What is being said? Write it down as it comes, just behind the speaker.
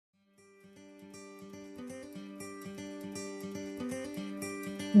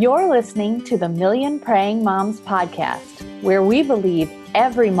You're listening to the Million Praying Moms podcast, where we believe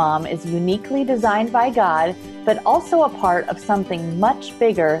every mom is uniquely designed by God, but also a part of something much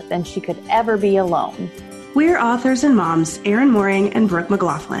bigger than she could ever be alone. We're authors and moms, Erin Mooring and Brooke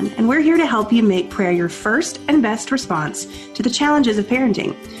McLaughlin, and we're here to help you make prayer your first and best response to the challenges of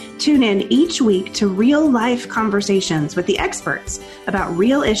parenting. Tune in each week to real-life conversations with the experts about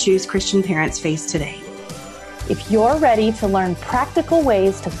real issues Christian parents face today. If you're ready to learn practical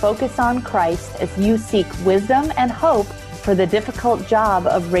ways to focus on Christ as you seek wisdom and hope for the difficult job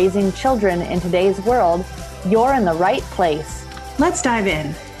of raising children in today's world, you're in the right place. Let's dive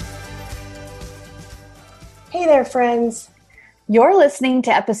in. Hey there, friends. You're listening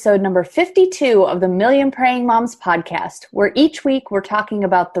to episode number 52 of the Million Praying Moms podcast, where each week we're talking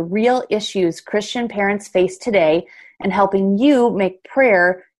about the real issues Christian parents face today and helping you make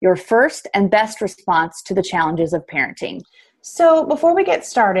prayer your first and best response to the challenges of parenting. So before we get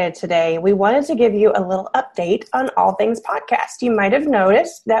started today, we wanted to give you a little update on All Things Podcast. You might have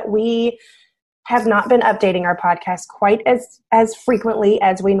noticed that we have not been updating our podcast quite as frequently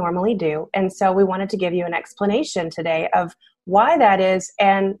as we normally do. And so we wanted to give you an explanation today of why that is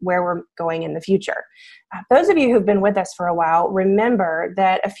and where we're going in the future. Those of you who've been with us for a while remember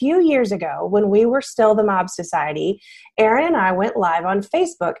that a few years ago, when we were still the Mob Society, Erin and I went live on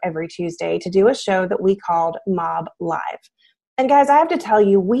Facebook every Tuesday to do a show that we called Mob Live. And guys, I have to tell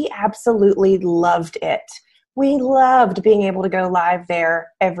you, we absolutely loved it. We loved being able to go live there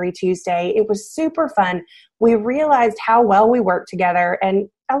every Tuesday. It was super fun. We realized how well we worked together, and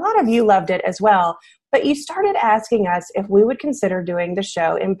a lot of you loved it as well. But you started asking us if we would consider doing the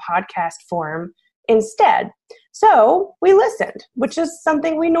show in podcast form instead. So we listened, which is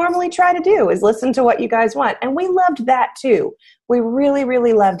something we normally try to do, is listen to what you guys want. And we loved that too. We really,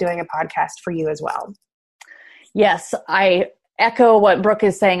 really love doing a podcast for you as well. Yes, I echo what Brooke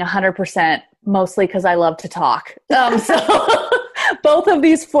is saying 100%, mostly because I love to talk. So both of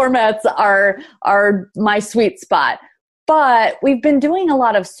these formats are my sweet spot. But we've been doing a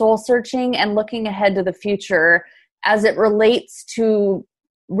lot of soul searching and looking ahead to the future as it relates to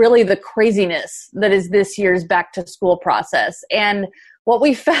really the craziness that is this year's back to school process. And what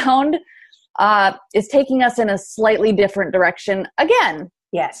we found is taking us in a slightly different direction again.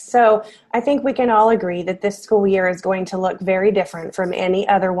 Yes. So I think we can all agree that this school year is going to look very different from any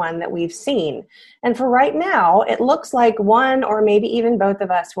other one that we've seen. And for right now, it looks like one or maybe even both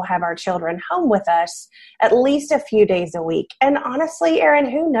of us will have our children home with us at least a few days a week. And honestly, Erin,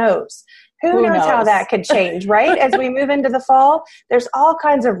 who knows? Who knows how that could change, right? As we move into the fall, there's all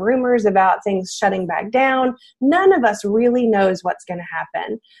kinds of rumors about things shutting back down. None of us really knows what's going to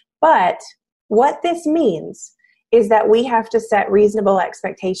happen. But what this means is that we have to set reasonable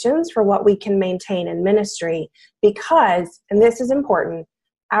expectations for what we can maintain in ministry because, and this is important,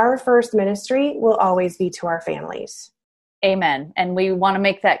 our first ministry will always be to our families. Amen. And we want to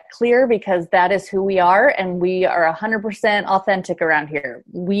make that clear because that is who we are, and we are 100% authentic around here.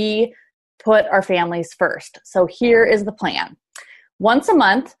 We put our families first. So here is the plan. Once a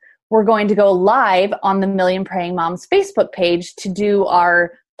month, we're going to go live on the Million Praying Moms Facebook page to do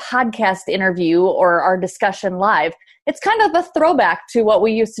our podcast interview or our discussion live. It's kind of a throwback to what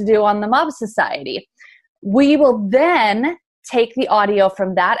we used to do on the Mob Society. We will then take the audio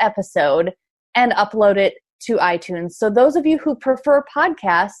from that episode and upload it to iTunes. So those of you who prefer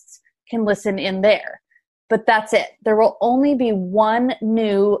podcasts can listen in there. But that's it. There will only be one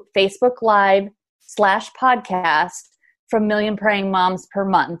new Facebook Live /podcast from Million Praying Moms per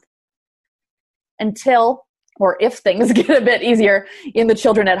month until, or if things get a bit easier, in the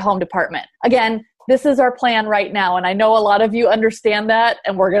children at home department. Again, this is our plan right now, and I know a lot of you understand that,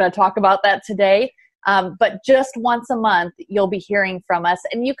 and we're going to talk about that today. But just once a month, you'll be hearing from us,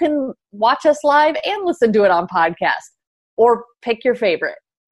 and you can watch us live and listen to it on podcast, or pick your favorite.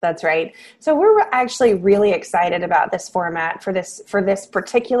 That's right. So we're actually really excited about this format for this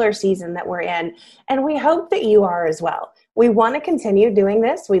particular season that we're in, and we hope that you are as well. We want to continue doing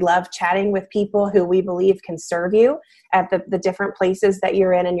this. We love chatting with people who we believe can serve you at the different places that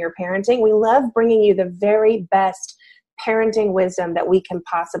you're in your parenting. We love bringing you the very best parenting wisdom that we can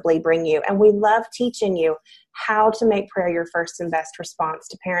possibly bring you. And we love teaching you how to make prayer your first and best response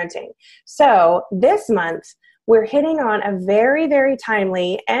to parenting. So this month, we're hitting on a very, very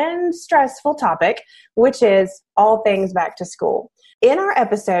timely and stressful topic, which is all things back to school. In our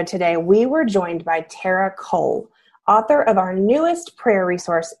episode today, we were joined by Tara Cole, author of our newest prayer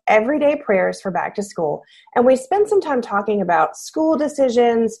resource, Everyday Prayers for Back to School. And we spent some time talking about school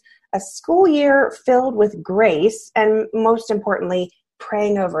decisions, a school year filled with grace, and most importantly,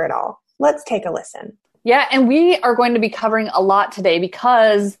 praying over it all. Let's take a listen. Yeah, and we are going to be covering a lot today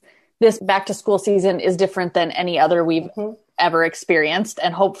because this back to school season is different than any other we've ever experienced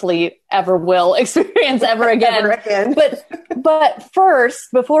and hopefully ever will experience ever again. But first,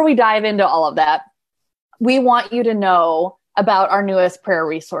 before we dive into all of that, we want you to know about our newest prayer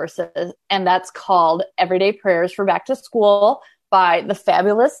resources, and that's called Everyday Prayers for Back to School by the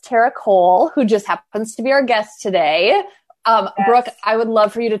fabulous Tara Cole, who just happens to be our guest today. Yes. Brooke, I would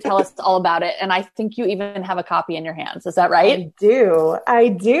love for you to tell us all about it. And I think you even have a copy in your hands. Is that right? I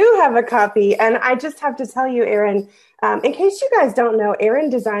do have a copy. And I just have to tell you, Erin, in case you guys don't know, Erin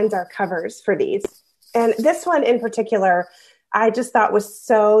designs our covers for these. And this one in particular, I just thought was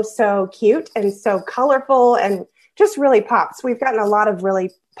so cute and so colorful and just really pops. We've gotten a lot of really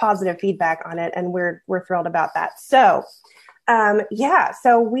positive feedback on it, and we're thrilled about that. So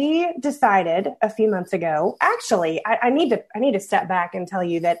so we decided a few months ago, actually, I need to step back and tell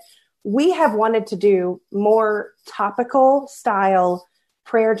you that we have wanted to do more topical style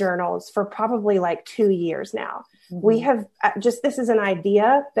prayer journals for probably like 2 years now. Mm-hmm. We have this is an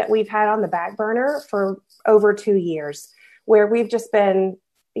idea that we've had on the back burner for over 2 years, where we've just been,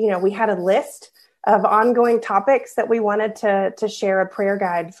 we had a list of ongoing topics that we wanted to share a prayer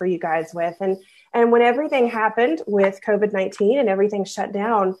guide for you guys with. And when everything happened with COVID-19 and everything shut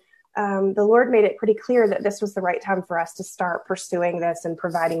down, the Lord made it pretty clear that this was the right time for us to start pursuing this and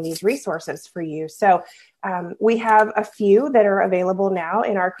providing these resources for you. So we have a few that are available now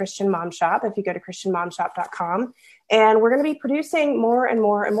in our Christian Mom Shop, if you go to christianmomshop.com. And we're going to be producing more and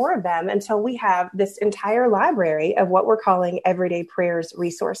more and more of them until we have this entire library of what we're calling Everyday Prayers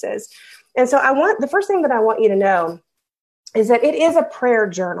resources. And so the first thing that I want you to know is that it is a prayer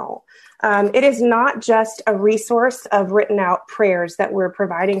journal. It is not just a resource of written out prayers that we're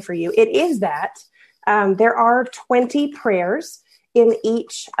providing for you. It is that there are 20 prayers in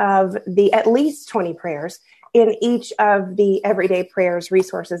each of at least 20 prayers in each of the Everyday Prayers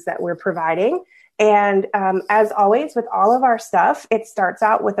resources that we're providing. And as always, with all of our stuff, it starts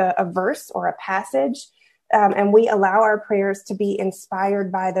out with a verse or a passage. And we allow our prayers to be inspired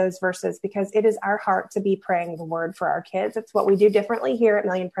by those verses because it is our heart to be praying the word for our kids. It's what we do differently here at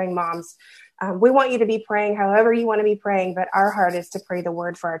Million Praying Moms. We want you to be praying however you want to be praying, but our heart is to pray the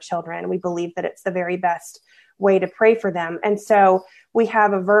word for our children. We believe that it's the very best way to pray for them. And so we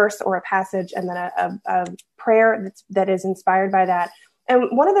have a verse or a passage and then a prayer that is inspired by that.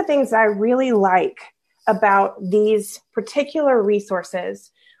 And one of the things I really like about these particular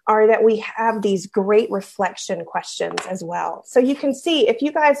resources are that we have these great reflection questions as well. So you can see if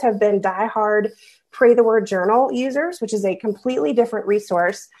you guys have been diehard Pray the Word Journal users, which is a completely different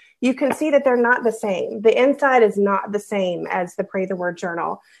resource, you can see that they're not the same. The inside is not the same as the Pray the Word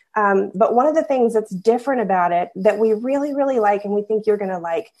Journal. But one of the things that's different about it that we really, really like and we think you're going to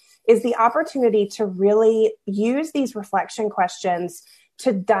like is the opportunity to really use these reflection questions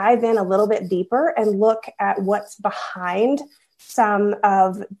to dive in a little bit deeper and look at what's behind some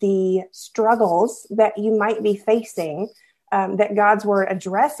of the struggles that you might be facing that God's word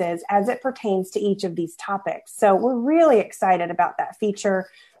addresses as it pertains to each of these topics. So we're really excited about that feature.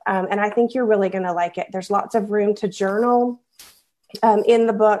 And I think you're really going to like it. There's lots of room to journal in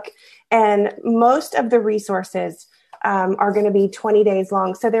the book. And most of the resources are going to be 20 days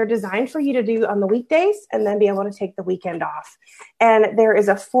long. So they're designed for you to do on the weekdays and then be able to take the weekend off. And there is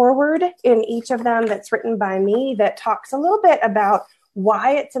a foreword in each of them that's written by me that talks a little bit about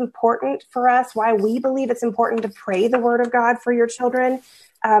why it's important for us, why we believe it's important to pray the word of God for your children.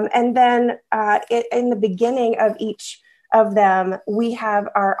 And then in the beginning of each of them, we have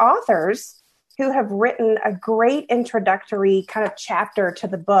our authors who have written a great introductory kind of chapter to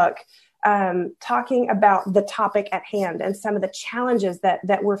the book, talking about the topic at hand and some of the challenges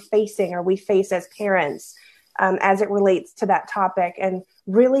that we're facing or we face as parents as it relates to that topic, and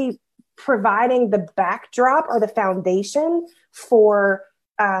really providing the backdrop or the foundation for,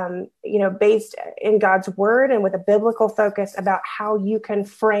 based in God's word and with a biblical focus about how you can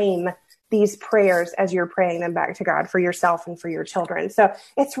frame these prayers as you're praying them back to God for yourself and for your children. So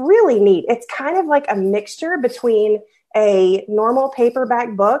it's really neat. It's kind of like a mixture between a normal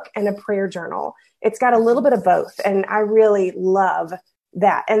paperback book and a prayer journal. It's got a little bit of both, and I really love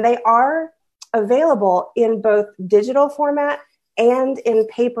that. And they are available in both digital format and in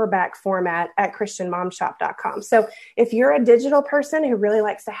paperback format at christianmomshop.com. So if you're a digital person who really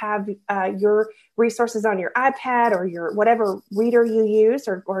likes to have your resources on your iPad or your whatever reader you use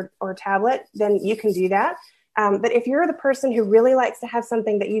or tablet, then you can do that. But if you're the person who really likes to have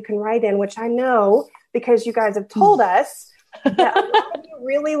something that you can write in, which I know because you guys have told us that a lot of you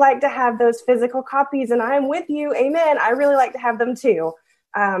really like to have those physical copies, and I am with you. Amen. I really like to have them too.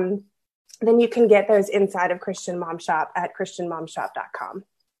 then you can get those inside of Christian Mom Shop at christianmomshop.com.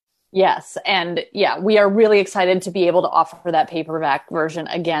 Yes. And yeah, we are really excited to be able to offer that paperback version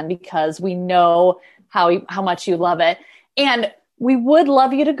again, because we know how much you love it. And we would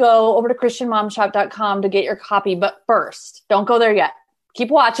love you to go over to christianmomshop.com to get your copy. But first, don't go there yet. Keep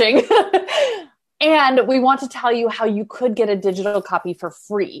watching. And we want to tell you how you could get a digital copy for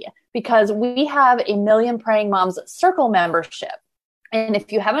free, because we have a Million Praying Moms Circle membership. And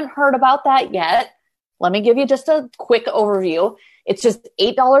if you haven't heard about that yet, let me give you just a quick overview. It's just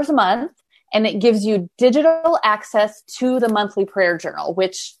 $8 a month, and it gives you digital access to the monthly prayer journal,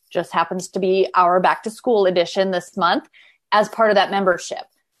 which just happens to be our back to school edition this month as part of that membership.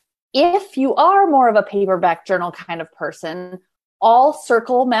 If you are more of a paperback journal kind of person, all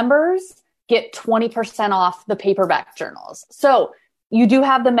Circle members get 20% off the paperback journals. So you do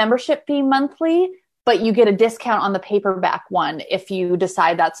have the membership fee monthly, but you get a discount on the paperback one if you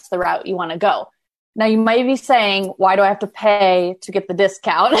decide that's the route you want to go. Now, you might be saying, why do I have to pay to get the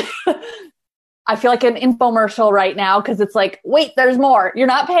discount? I feel like an infomercial right now, because it's like, wait, there's more. You're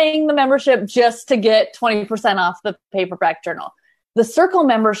not paying the membership just to get 20% off the paperback journal. The Circle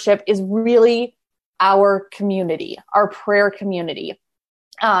membership is really our community, our prayer community.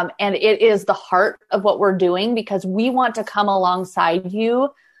 And it is the heart of what we're doing, because we want to come alongside you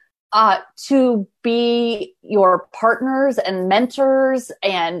to be your partners and mentors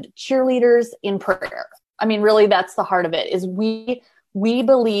and cheerleaders in prayer. I mean, really, that's the heart of it, is we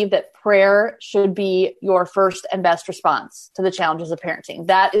believe that prayer should be your first and best response to the challenges of parenting.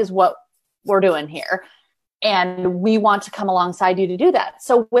 That is what we're doing here. And we want to come alongside you to do that.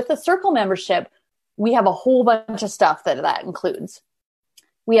 So with the Circle membership, we have a whole bunch of stuff that includes.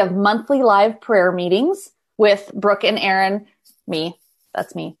 We have monthly live prayer meetings with Brooke and Aaron, me.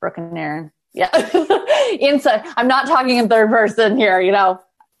 That's me, Brooke and Aaron. Yeah. Inside, I'm not talking in third person here,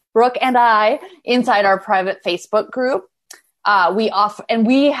 Brooke and I inside our private Facebook group. We offer, and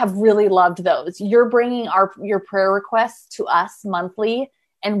we have really loved those. You're bringing your prayer requests to us monthly,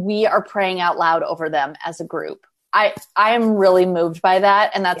 and we are praying out loud over them as a group. I am really moved by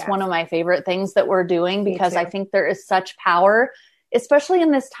that. And that's one of my favorite things that we're doing, because I think there is such power, especially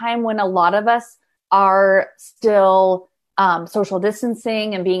in this time when a lot of us are still social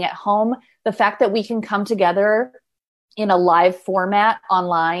distancing and being at home. The fact that we can come together in a live format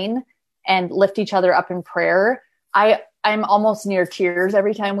online and lift each other up in prayer. I'm almost near tears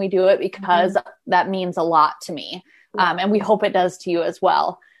every time we do it, because that means a lot to me. And we hope it does to you as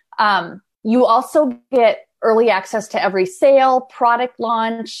well. You also get early access to every sale, product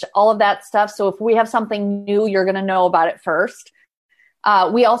launch, all of that stuff. So if we have something new, you're going to know about it first.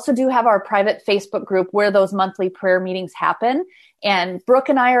 We also do have our private Facebook group where those monthly prayer meetings happen. And Brooke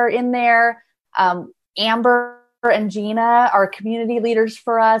and I are in there. Amber and Gina are community leaders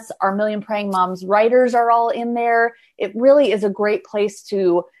for us. Our Million Praying Moms writers are all in there. It really is a great place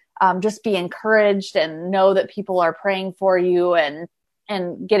to just be encouraged and know that people are praying for you and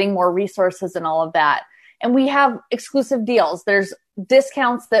getting more resources and all of that. And we have exclusive deals. There's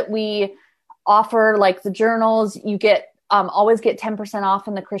discounts that we offer, like the journals. You always get 10% off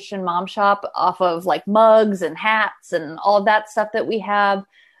in the Christian Mom Shop off of like mugs and hats and all of that stuff that we have.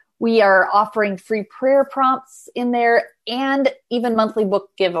 We are offering free prayer prompts in there, and even monthly book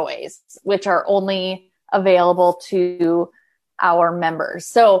giveaways, which are only available to our members.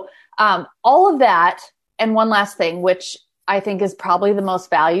 So all of that. And one last thing, which I think is probably the most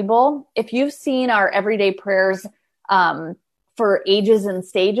valuable. If you've seen our everyday prayers for ages and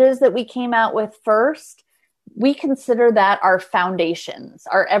stages that we came out with first, we consider that our foundations,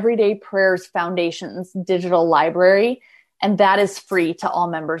 our everyday prayers foundations digital library. And that is free to all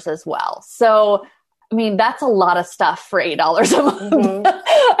members as well. So, I mean, that's a lot of stuff for $8 a month.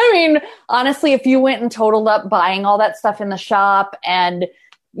 I mean, honestly, if you went and totaled up buying all that stuff in the shop and,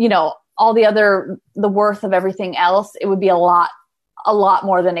 all the worth of everything else, it would be a lot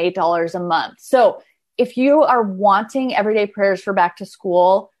more than $8 a month. So if you are wanting everyday prayers for back to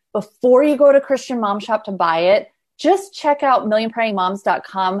school, before you go to Christian Mom Shop to buy it, just check out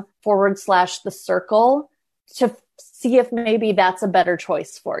millionprayingmoms.com/the circle to see if maybe that's a better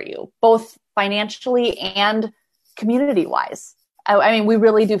choice for you, both financially and community-wise. I mean, we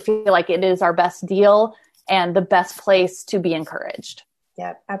really do feel like it is our best deal and the best place to be encouraged.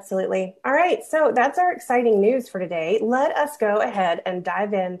 Yeah, absolutely. All right. So that's our exciting news for today. Let us go ahead and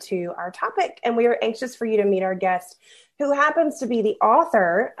dive into our topic. And we are anxious for you to meet our guest, who happens to be the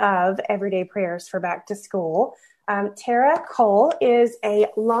author of Everyday Prayers for Back to School. Tara Cole is a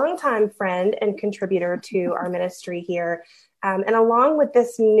longtime friend and contributor to our ministry here And along with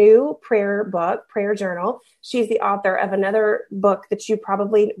this new prayer book, Prayer Journal, she's the author of another book that you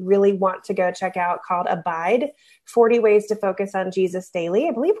probably really want to go check out called Abide, 40 Ways to Focus on Jesus Daily.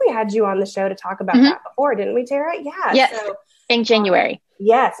 I believe we had you on the show to talk about that before, didn't we, Tara? Yeah. Yes, in January.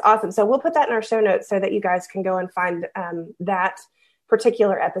 Yes, awesome. So we'll put that in our show notes so that you guys can go and find that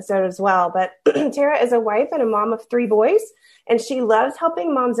particular episode as well. But Tara is a wife and a mom of 3 boys, and she loves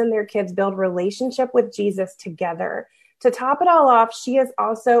helping moms and their kids build relationship with Jesus together. To top it all off, she is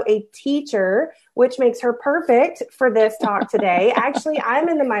also a teacher, which makes her perfect for this talk today. Actually, I'm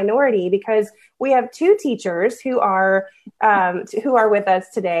in the minority because we have 2 teachers who are with us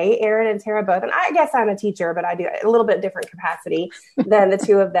today, Erin and Tara both. And I guess I'm a teacher, but I do a little bit different capacity than the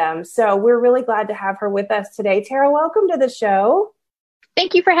 2 of them. So we're really glad to have her with us today. Tara, welcome to the show.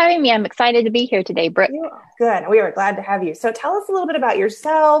 Thank you for having me. I'm excited to be here today, Brooke. Good. We are glad to have you. So tell us a little bit about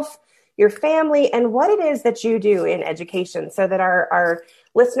yourself, your family, and what it is that you do in education so that our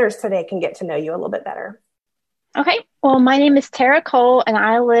listeners today can get to know you a little bit better. Okay. Well, my name is Tara Cole, and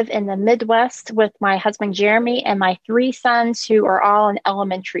I live in the Midwest with my husband, Jeremy, and my 3 sons who are all in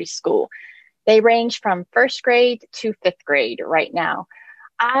elementary school. They range from 1st grade to 5th grade right now.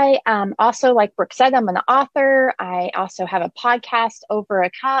 I also, like Brooke said, I'm an author. I also have a podcast, Over a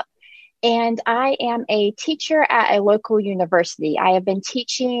Cup, and I am a teacher at a local university. I have been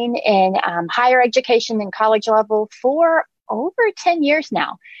teaching in higher education and college level for over 10 years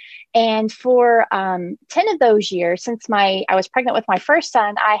now. And for 10 of those years, since I was pregnant with my first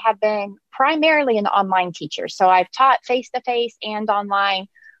son, I have been primarily an online teacher. So I've taught face-to-face and online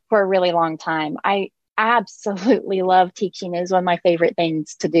for a really long time. I absolutely love teaching. It is one of my favorite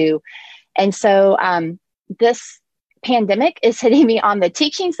things to do. And so this pandemic is hitting me on the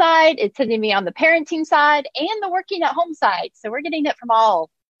teaching side, it's hitting me on the parenting side, and the working at home side. So we're getting it from all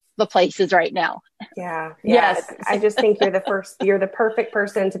the places right now. Yeah. Yes. I just think you're the perfect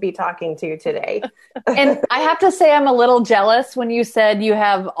person to be talking to today. And I have to say, I'm a little jealous when you said you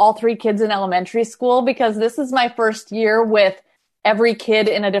have all 3 kids in elementary school, because this is my first year with every kid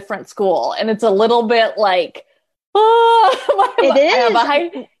in a different school. And it's a little bit like,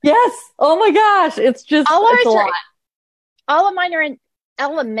 it is. Yes. Oh my gosh. It's just it's a lot. All of mine are in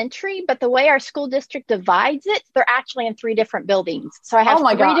elementary, but the way our school district divides it, they're actually in 3 different buildings. So I have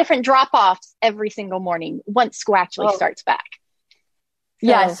 3 different drop-offs every single morning once school actually starts back. So,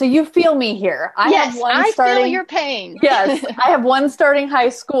 yeah, so you feel me here. I feel your pain. Yes, I have 1 starting high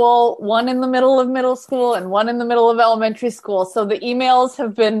school, 1 in the middle of middle school, and 1 in the middle of elementary school. So the emails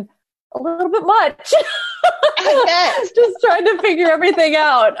have been a little bit much. Just trying to figure everything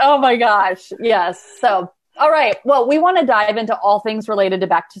out. Oh my gosh. Yes. So, all right. Well, we want to dive into all things related to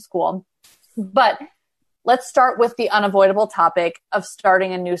back to school, but let's start with the unavoidable topic of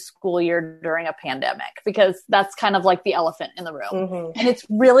starting a new school year during a pandemic, because that's kind of like the elephant in the room. Mm-hmm. And it's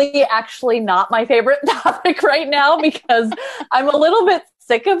really actually not my favorite topic right now, because I'm a little bit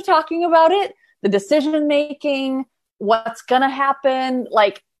sick of talking about it, the decision making, what's going to happen,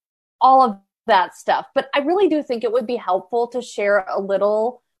 like all of that stuff. But I really do think it would be helpful to share a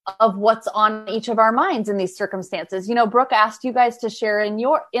little of what's on each of our minds in these circumstances. You know, Brooke asked you guys to share in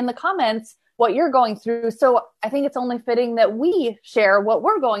the comments what you're going through. So I think it's only fitting that we share what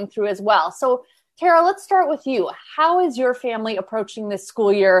we're going through as well. So Tara, let's start with you. How is your family approaching this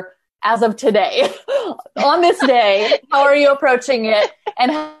school year as of today? On this day, how are you approaching it?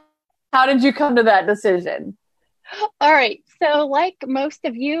 And how did you come to that decision? All right. So like most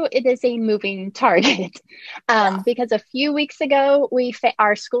of you, it is a moving target because a few weeks ago,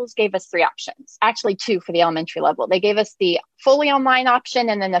 our schools gave us 3 options, actually 2 for the elementary level. They gave us the fully online option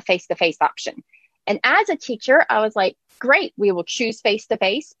and then the face-to-face option. And as a teacher, I was like, great, we will choose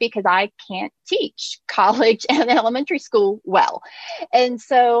face-to-face because I can't teach college and elementary school well. And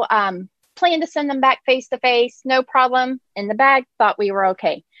so plan to send them back face-to-face, no problem, in the bag, thought we were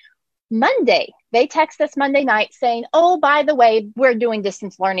okay. Monday, they text us Monday night saying, oh, by the way, we're doing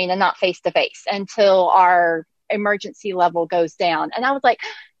distance learning and not face-to-face until our emergency level goes down. And I was like,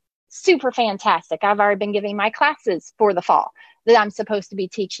 super fantastic. I've already been giving my classes for the fall that I'm supposed to be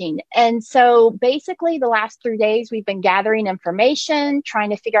teaching. And so basically the last 3 days, we've been gathering information, trying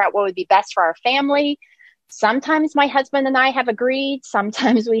to figure out what would be best for our family. Sometimes my husband and I have agreed.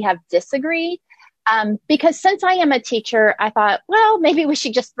 Sometimes we have disagreed. Because since I am a teacher, I thought, well, maybe we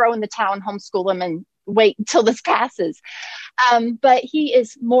should just throw in the towel and homeschool him and wait until this passes. But he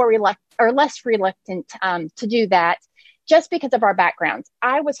is less reluctant to do that. just because of our backgrounds.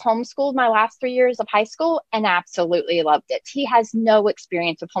 I was homeschooled my last 3 years of high school and absolutely loved it. He has no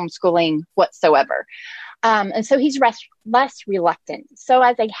experience of homeschooling whatsoever. And so he's less reluctant. So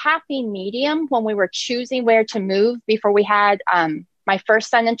as a happy medium, when we were choosing where to move before we had my first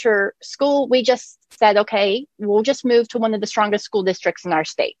son enter school, we just said, okay, we'll just move to one of the strongest school districts in our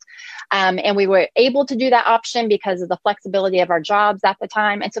state. And we were able to do that option because of the flexibility of our jobs at the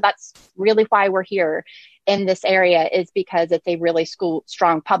time. And so that's really why we're here in this area, is because it's a really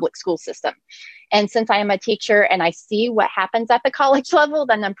strong public school system. And since I am a teacher and I see what happens at the college level,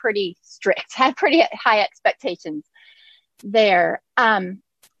 then I'm pretty strict, have pretty high expectations there.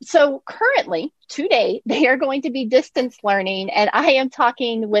 So currently, today, they are going to be distance learning, and I am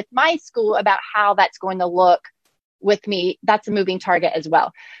talking with my school about how that's going to look with me. That's a moving target as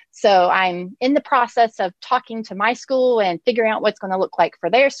well. So I'm in the process of talking to my school and figuring out what's going to look like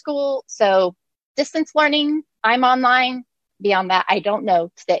for their school. So distance learning, I'm online. Beyond that, I don't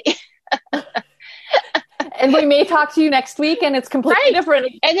know today. And we may talk to you next week and it's completely different.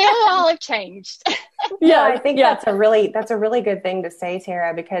 And it will all have changed. Yeah, I think that's a really good thing to say,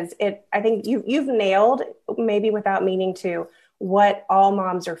 Tara, because I think you've nailed, maybe without meaning to, what all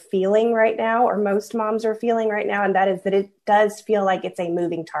moms are feeling right now, or most moms are feeling right now. And that is that it does feel like it's a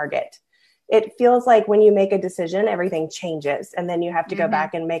moving target. It feels like when you make a decision, everything changes, and then you have to go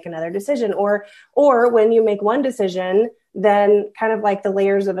back and make another decision. Or when you make one decision, then kind of like the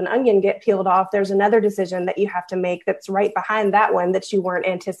layers of an onion get peeled off, there's another decision that you have to make that's right behind that one that you weren't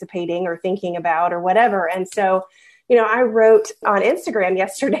anticipating or thinking about or whatever. And so, I wrote on Instagram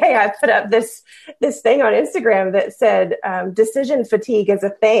yesterday, I put up this thing on Instagram that said, decision fatigue is a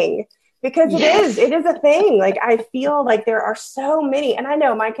thing. Because it is a thing. Like, I feel like there are so many, and I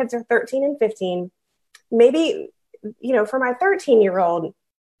know my kids are 13 and 15. Maybe, for my 13-year-old,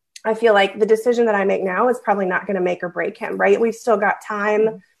 I feel like the decision that I make now is probably not going to make or break him, right? We've still got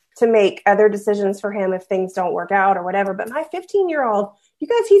time to make other decisions for him if things don't work out or whatever. But my 15-year-old, you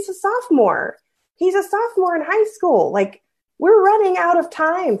guys, he's a sophomore. He's a sophomore in high school. Like, we're running out of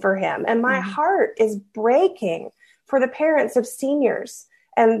time for him. And my heart is breaking for the parents of seniors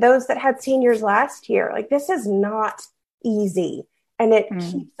and those that had seniors last year. Like, this is not easy, and it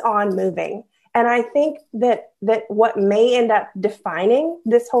keeps on moving. And I think that what may end up defining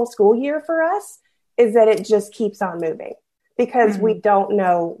this whole school year for us is that it just keeps on moving, because we don't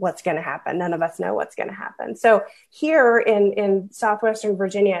know what's going to happen. None of us know what's going to happen. So here in Southwestern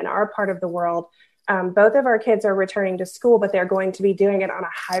Virginia, in our part of the world, both of our kids are returning to school, but they're going to be doing it on a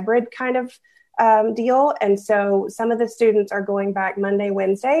hybrid kind of deal. And so some of the students are going back Monday,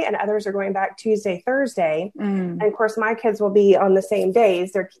 Wednesday, and others are going back Tuesday, Thursday. And of course, my kids will be on the same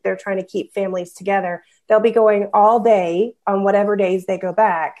days. They're trying to keep families together. They'll be going all day on whatever days they go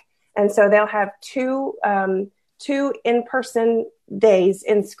back. And so they'll have two in-person days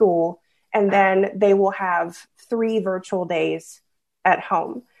in school, and then they will have 3 virtual days at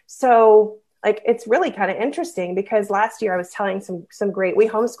home. So it's really kind of interesting, because last year I was telling we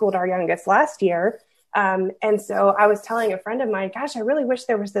homeschooled our youngest last year. And so I was telling a friend of mine, gosh, I really wish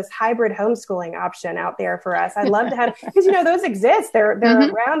there was this hybrid homeschooling option out there for us. I'd love to have, because, those exist. They're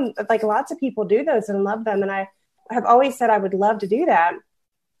around, like, lots of people do those and love them. And I have always said I would love to do that.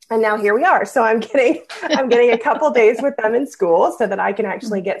 And now here we are. So I'm getting a couple days with them in school so that I can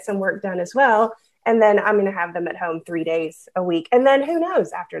actually get some work done as well. And then I'm going to have them at home 3 days a week. And then who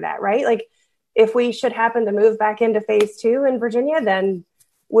knows after that, right? Like, if we should happen to move back into phase 2 in Virginia, then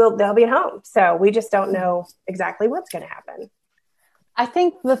they'll be at home. So we just don't know exactly what's going to happen. I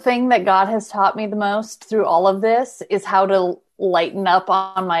think the thing that God has taught me the most through all of this is how to lighten up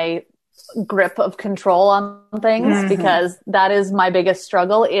on my grip of control on things, because that is my biggest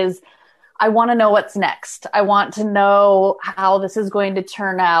struggle. Is I want to know what's next. I want to know how this is going to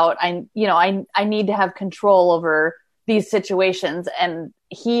turn out. I need to have control over these situations, and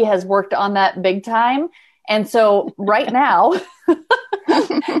he has worked on that big time. And so right now,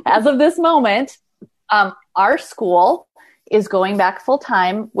 as of this moment, our school is going back full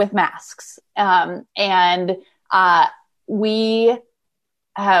time with masks. And we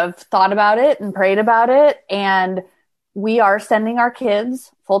have thought about it and prayed about it. And we are sending our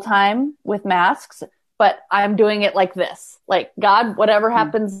kids full time with masks, but I'm doing it like this, like, God, whatever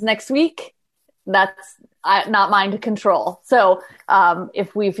happens next week, that's not mine to control. So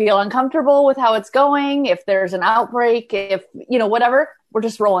if we feel uncomfortable with how it's going, if there's an outbreak, if, whatever, we're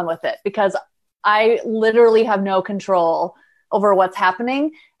just rolling with it, because I literally have no control over what's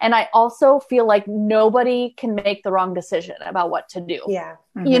happening. And I also feel like nobody can make the wrong decision about what to do. Yeah.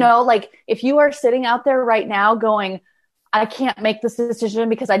 Like, if you are sitting out there right now going, I can't make this decision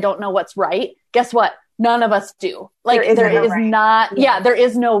because I don't know what's right. Guess what? None of us do. Like there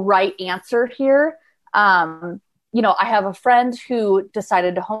is no right answer here. You know, I have a friend who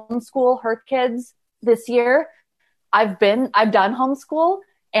decided to homeschool her kids this year. I've done homeschool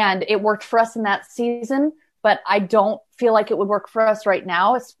and it worked for us in that season, but I don't feel like it would work for us right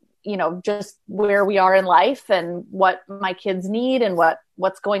now. It's, you know, just where we are in life and what my kids need and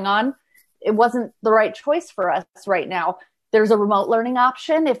what's going on. It wasn't the right choice for us right now. There's a remote learning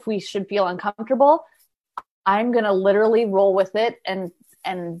option if we should feel uncomfortable. I'm going to literally roll with it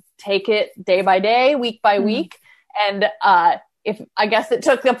and take it day by day, week by week. And if I guess it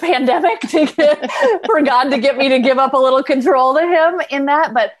took the pandemic for God to get me to give up a little control to him in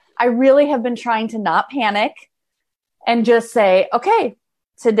that. But I really have been trying to not panic and just say, okay,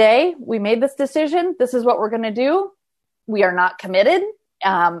 today we made this decision. This is what we're going to do. We are not committed.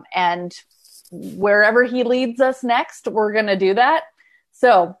 And wherever he leads us next, we're going to do that.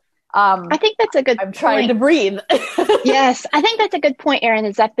 So I think that's a good I'm trying to breathe. Yes. I think that's a good point, Erin,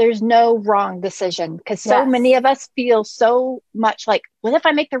 is that there's no wrong decision because so many of us feel so much like, what if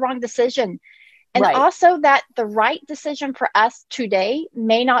I make the wrong decision? And also that the right decision for us today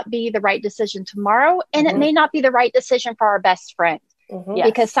may not be the right decision tomorrow. And it may not be the right decision for our best friend.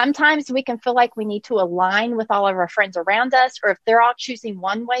 Because sometimes we can feel like we need to align with all of our friends around us, or if they're all choosing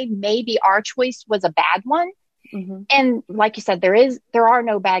one way, maybe our choice was a bad one. And like you said, there are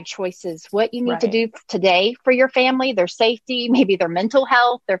no bad choices. What you need to do today for your family, their safety, maybe their mental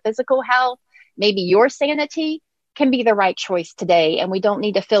health, their physical health, maybe your sanity can be the right choice today. And we don't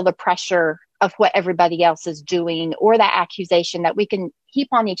need to feel the pressure of what everybody else is doing or that accusation that we can heap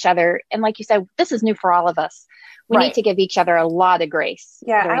on each other. And like you said, this is new for all of us. We need to give each other a lot of grace.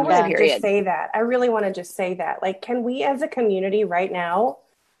 Yeah, I want to just say that. I really want to just say that. Like, can we as a community right now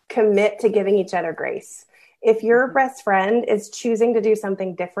commit to giving each other grace? If your best friend is choosing to do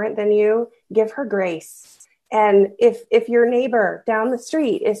something different than you, give her grace. And if your neighbor down the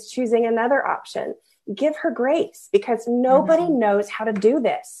street is choosing another option, give her grace, because nobody knows how to do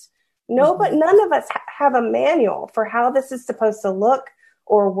this. None of us have a manual for how this is supposed to look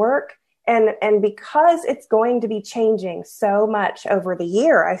or work. And because it's going to be changing so much over the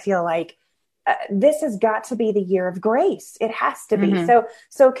year, I feel like this has got to be the year of grace. It has to be.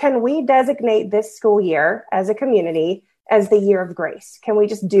 So can we designate this school year as a community as the year of grace? Can we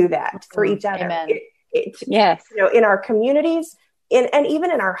just do that for each other? Amen. Yes. You know, in our communities, and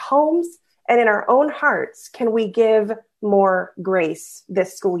even in our homes and in our own hearts, can we give more grace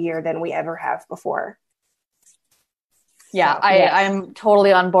this school year than we ever have before? Yeah, I'm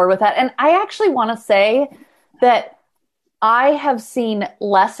totally on board with that. And I actually want to say that I have seen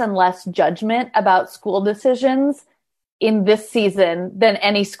less and less judgment about school decisions in this season than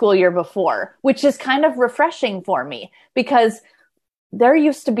any school year before, which is kind of refreshing for me, because there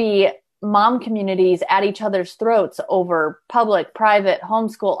used to be mom communities at each other's throats over public, private,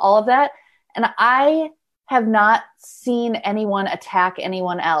 homeschool, all of that. And I have not seen anyone attack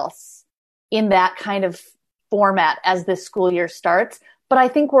anyone else in that kind of format as this school year starts. But I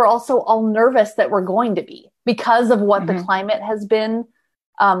think we're also all nervous that we're going to be, because of what the climate has been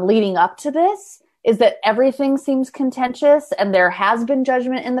leading up to this, is that everything seems contentious and there has been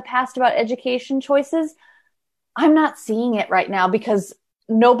judgment in the past about education choices. I'm not seeing it right now because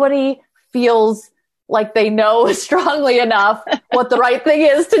nobody feels like they know strongly enough what the right thing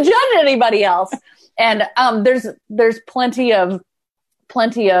is to judge anybody else. And there's plenty of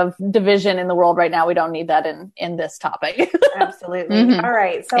division in the world right now. We don't need that in this topic. Absolutely. All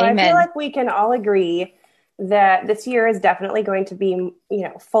right. So Amen. I feel like we can all agree that this year is definitely going to be,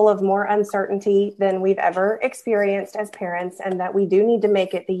 full of more uncertainty than we've ever experienced as parents, and that we do need to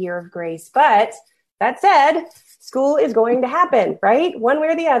make it the year of grace. But that said, school is going to happen, right? One way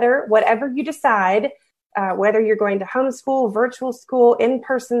or the other, whatever you decide, whether you're going to homeschool, virtual school,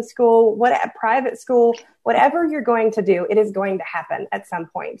 in-person school, private school, whatever you're going to do, it is going to happen at some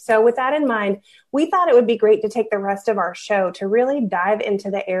point. So with that in mind, we thought it would be great to take the rest of our show to really dive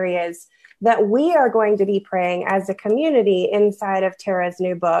into the areas that we are going to be praying as a community inside of Tara's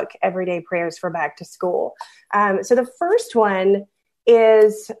new book, Everyday Prayers for Back to School. So the first one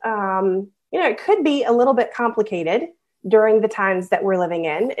is, it could be a little bit complicated during the times that we're living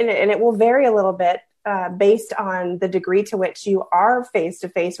in, and it will vary a little bit based on the degree to which you are face to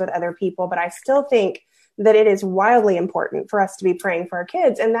face with other people. But I still think that it is wildly important for us to be praying for our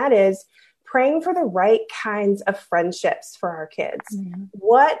kids. And that is praying for the right kinds of friendships for our kids.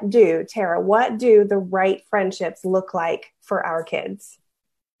 Tara, what do the right friendships look like for our kids?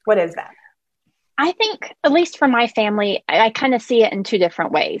 What is that? I think, at least for my family, I kind of see it in two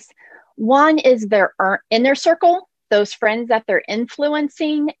different ways. One is their inner circle, those friends that they're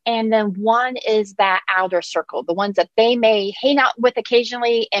influencing. And then one is that outer circle, the ones that they may hang out with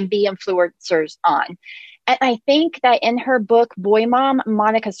occasionally and be influencers on. And I think that in her book, Boy Mom,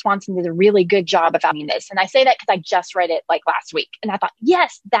 Monica Swanson did a really good job of having this. And I say that because I just read it like last week. And I thought,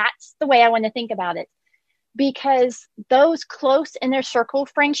 yes, that's the way I want to think about it. Because those close inner circle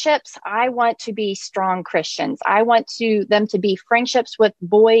friendships, I want to be strong Christians. I want them to be friendships with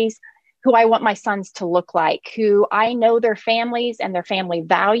boys who I want my sons to look like, who I know their families and their family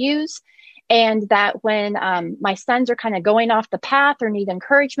values. And that when my sons are kind of going off the path or need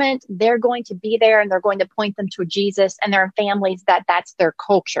encouragement, they're going to be there and they're going to point them to Jesus, and their families that's their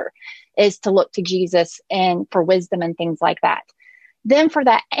culture, is to look to Jesus and for wisdom and things like that. Then for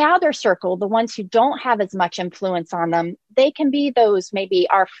that outer circle, the ones who don't have as much influence on them, they can be those maybe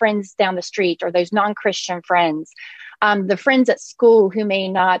our friends down the street or those non-Christian friends. The friends at school who may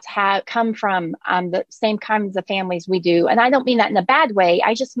not come from the same kinds of families we do. And I don't mean that in a bad way.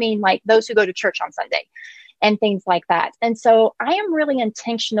 I just mean like those who go to church on Sunday and things like that. And so I am really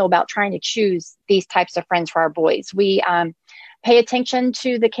intentional about trying to choose these types of friends for our boys. We pay attention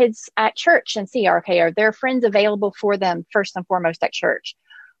to the kids at church and see, okay, are there friends available for them first and foremost at church?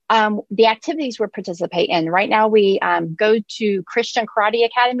 The activities we participate in. Right now, we go to Christian Karate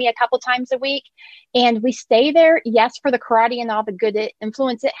Academy a couple times a week, and we stay there, yes, for the karate and all the good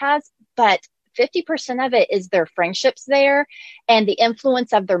influence it has, but 50% of it is their friendships there and the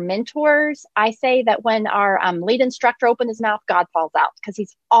influence of their mentors. I say that when our lead instructor opened his mouth, God falls out, because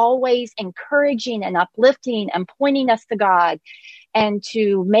he's always encouraging and uplifting and pointing us to God and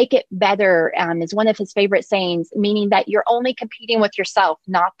to make it better, is one of his favorite sayings, meaning that you're only competing with yourself,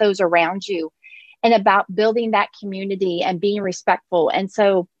 not those around you, and about building that community and being respectful. And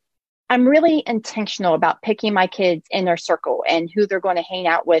so I'm really intentional about picking my kids in their circle and who they're going to hang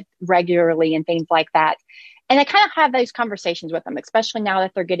out with regularly and things like that. And I kind of have those conversations with them, especially now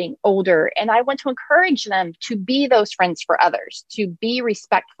that they're getting older. And I want to encourage them to be those friends for others, to be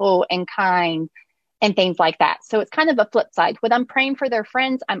respectful and kind and things like that. So it's kind of a flip side. When I'm praying for their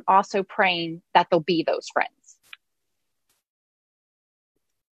friends, I'm also praying that they'll be those friends.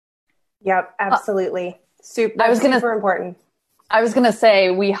 Yep, absolutely. Super important. I was going to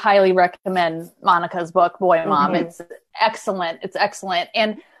say, we highly recommend Monica's book, Boy Mom. Mm-hmm. It's excellent. It's excellent.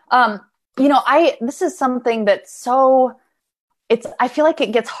 And, this is something that's I feel like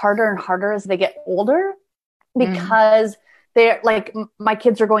it gets harder and harder as they get older, because they're like, my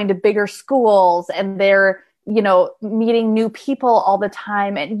kids are going to bigger schools and they're, meeting new people all the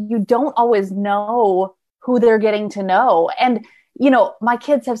time. And you don't always know who they're getting to know. And, my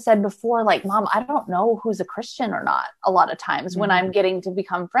kids have said before, like, Mom, I don't know who's a Christian or not a lot of times when I'm getting to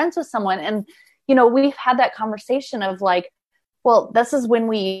become friends with someone. And, we've had that conversation of like, well, this is when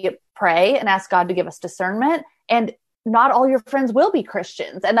we pray and ask God to give us discernment, and not all your friends will be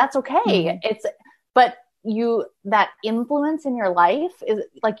Christians, and that's okay. But that influence in your life is,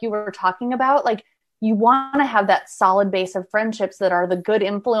 like you were talking about, like, you want to have that solid base of friendships that are the good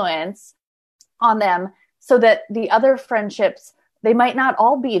influence on them, so that the other friendships, they might not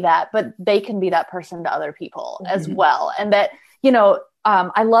all be that, but they can be that person to other people as well. And that,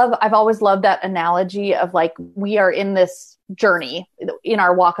 I've always loved that analogy of like, we are in this journey in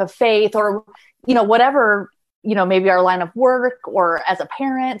our walk of faith, or, whatever, maybe our line of work or as a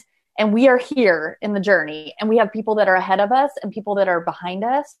parent, and we are here in the journey, and we have people that are ahead of us and people that are behind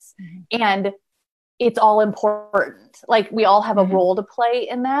us. And it's all important. Like, we all have a role to play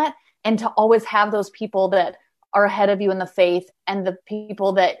in that, and to always have those people that are ahead of you in the faith, and the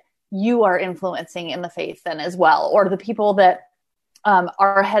people that you are influencing in the faith then as well, or the people that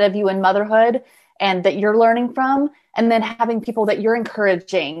are ahead of you in motherhood and that you're learning from, and then having people that you're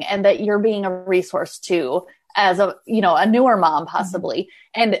encouraging and that you're being a resource to as a newer mom possibly.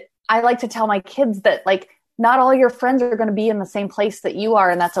 And I like to tell my kids that, like, not all your friends are going to be in the same place that you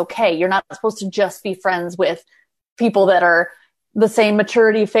are, and that's okay. You're not supposed to just be friends with people that are the same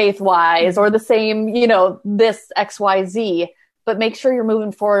maturity faith-wise, or the same, this XYZ, but make sure you're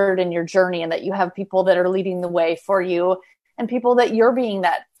moving forward in your journey, and that you have people that are leading the way for you, and people that you're being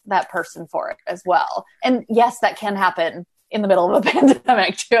that person for it as well. And yes, that can happen in the middle of a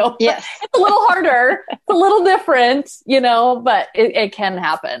pandemic too. Yes. It's a little harder, it's a little different, but it can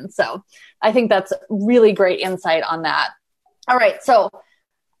happen. So I think that's really great insight on that. All right. So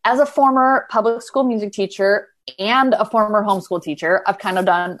as a former public school music teacher and a former homeschool teacher, I've kind of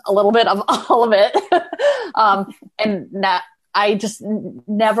done a little bit of all of it. And that I just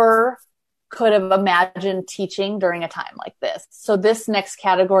never could have imagined teaching during a time like this. So this next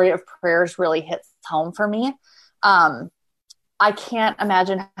category of prayers really hits home for me. I can't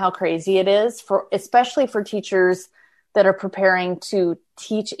imagine how crazy it is especially for teachers that are preparing to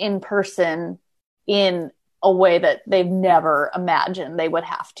teach in person in a way that they've never imagined they would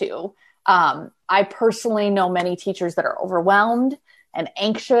have to. I personally know many teachers that are overwhelmed and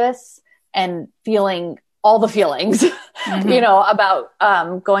anxious and feeling all the feelings,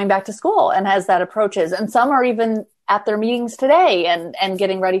 about going back to school and as that approaches. And some are even at their meetings today and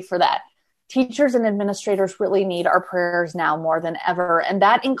getting ready for that. Teachers and administrators really need our prayers now more than ever. And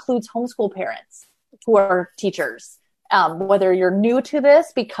that includes homeschool parents who are teachers. Whether you're new to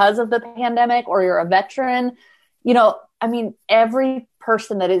this because of the pandemic or you're a veteran, every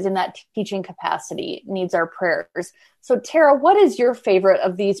person that is in that teaching capacity needs our prayers. So Tara, what is your favorite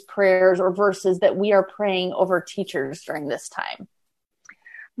of these prayers or verses that we are praying over teachers during this time?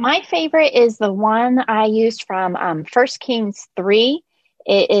 My favorite is the one I used from 1 Kings 3.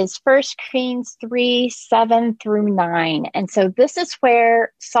 It is 1 Kings 3, 7 through 9. And so this is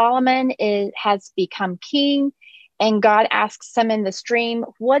where Solomon has become king, and God asks him in this dream,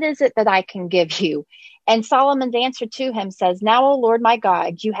 what is it that I can give you? And Solomon's answer to him says, now, O Lord my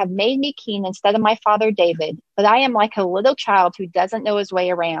God, you have made me king instead of my father David, but I am like a little child who doesn't know his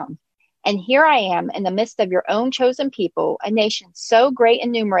way around. And here I am in the midst of your own chosen people, a nation so great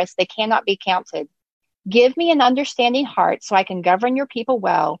and numerous they cannot be counted. Give me an understanding heart so I can govern your people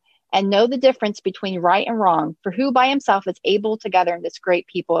well and know the difference between right and wrong, for who by himself is able to govern this great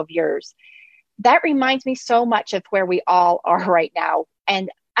people of yours. That reminds me so much of where we all are right now.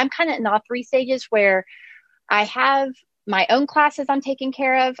 And I'm kind of in all three stages where I have my own classes I'm taking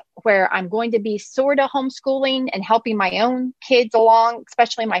care of, where I'm going to be sort of homeschooling and helping my own kids along,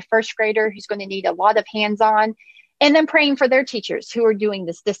 especially my first grader who's going to need a lot of hands-on, and then praying for their teachers who are doing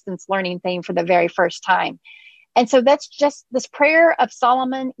this distance learning thing for the very first time. And so that's just this prayer of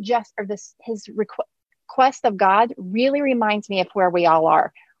Solomon, his request of God really reminds me of where we all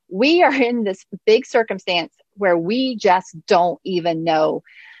are. We are in this big circumstance where we just don't even know.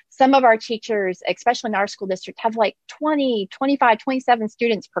 Some of our teachers, especially in our school district, have like 20, 25, 27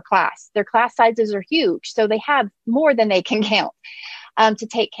 students per class. Their class sizes are huge, so they have more than they can count to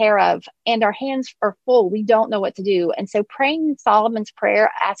take care of. And our hands are full. We don't know what to do. And so praying Solomon's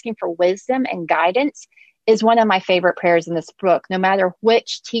prayer, asking for wisdom and guidance, is one of my favorite prayers in this book. No matter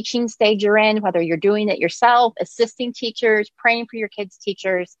which teaching stage you're in, whether you're doing it yourself, assisting teachers, praying for your kids'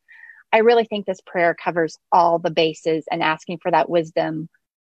 teachers, I really think this prayer covers all the bases and asking for that wisdom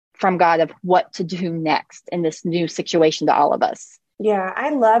from God of what to do next in this new situation to all of us. Yeah, I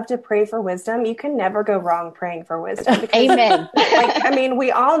love to pray for wisdom. You can never go wrong praying for wisdom. Amen.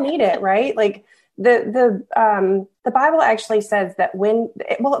 We all need it, right? Like the Bible actually says that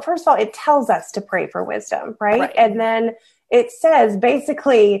first of all, it tells us to pray for wisdom, right? And then it says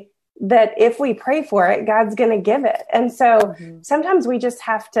basically that if we pray for it, God's going to give it. And so sometimes we just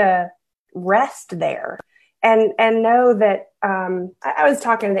have to rest there and know that, I was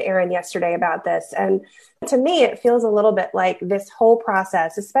talking to Erin yesterday about this, and to me, it feels a little bit like this whole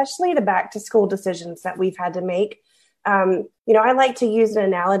process, especially the back to school decisions that we've had to make. I like to use an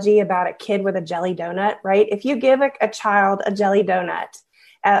analogy about a kid with a jelly donut, right? If you give a child a jelly donut,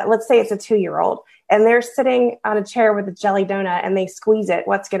 let's say it's a 2-year-old, and they're sitting on a chair with a jelly donut and they squeeze it,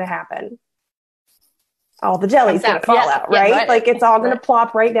 what's going to happen? All the jelly's going to fall out, right? Right? Like it's all going to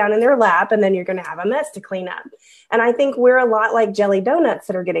plop right down in their lap, and then you're going to have a mess to clean up. And I think we're a lot like jelly donuts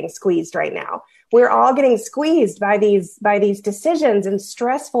that are getting squeezed right now. We're all getting squeezed by these decisions and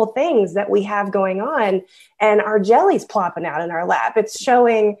stressful things that we have going on, and our jelly's plopping out in our lap. It's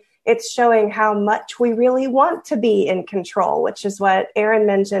showing how much we really want to be in control, which is what Erin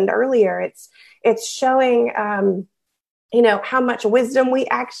mentioned earlier. It's showing, how much wisdom we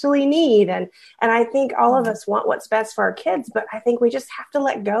actually need. And I think all of us want what's best for our kids, but I think we just have to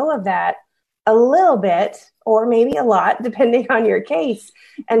let go of that a little bit, or maybe a lot, depending on your case,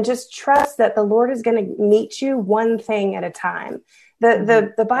 and just trust that the Lord is going to meet you one thing at a time.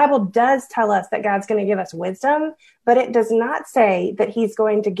 The Bible does tell us that God's going to give us wisdom, but it does not say that he's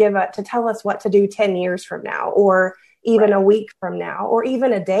going to tell us what to do 10 years from now, or even a week from now, or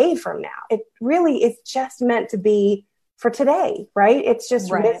even a day from now. It really is just meant to be for today, right? It's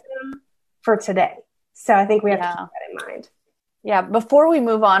just wisdom for today. So I think we have to keep that in mind. Yeah. Before we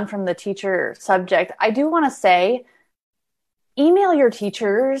move on from the teacher subject, I do want to say, email your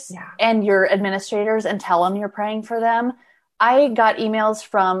teachers and your administrators and tell them you're praying for them. I got emails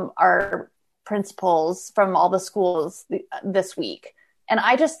from our principals from all the schools this week, and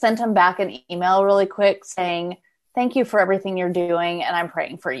I just sent them back an email really quick saying, thank you for everything you're doing, and I'm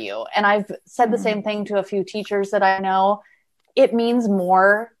praying for you. And I've said the same thing to a few teachers that I know. It means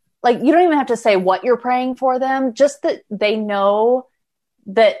more. Like, you don't even have to say what you're praying for them, just that they know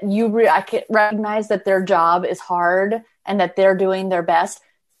that I can recognize that their job is hard and that they're doing their best.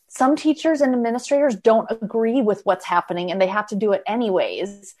 Some teachers and administrators don't agree with what's happening and they have to do it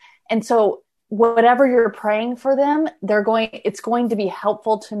anyways. And so whatever you're praying for them, it's going to be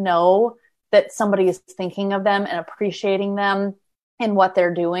helpful to know that somebody is thinking of them and appreciating them and what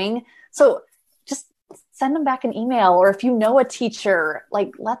they're doing. So just send them back an email, or if you know a teacher,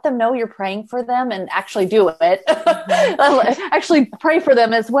 like let them know you're praying for them and actually do it. Mm-hmm. Actually pray for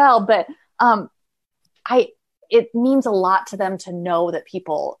them as well. But it means a lot to them to know that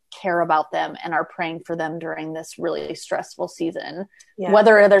people care about them and are praying for them during this really stressful season,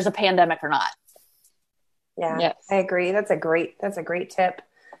 whether there's a pandemic or not. Yeah, yes. I agree. That's a great tip.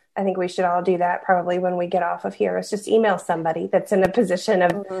 I think we should all do that probably when we get off of here, is just email somebody that's in a position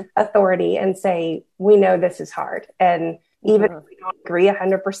of authority and say, we know this is hard. And even if we don't agree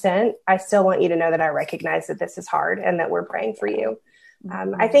 100%, I still want you to know that I recognize that this is hard and that we're praying for you.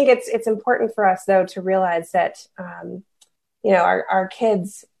 I think it's important for us, though, to realize that, our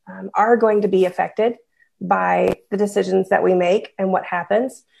kids are going to be affected by the decisions that we make and what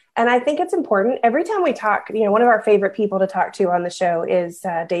happens. And I think it's important every time we talk, one of our favorite people to talk to on the show is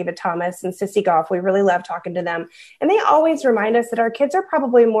David Thomas and Sissy Goff. We really love talking to them. And they always remind us that our kids are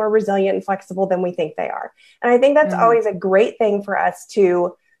probably more resilient and flexible than we think they are. And I think that's always a great thing for us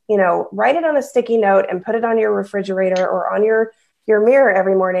to, write it on a sticky note and put it on your refrigerator or on your mirror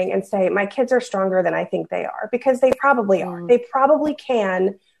every morning and say, my kids are stronger than I think they are, because they probably are. They probably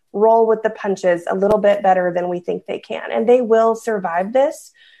can roll with the punches a little bit better than we think they can. And they will survive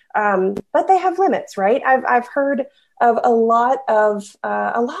this. But they have limits, right? I've heard of a lot of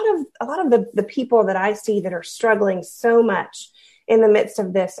the people that I see that are struggling so much in the midst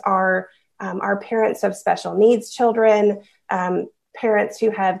of this are parents of special needs children, parents who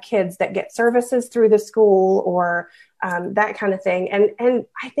have kids that get services through the school or that kind of thing. And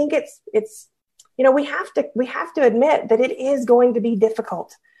I think it's we have to admit that it is going to be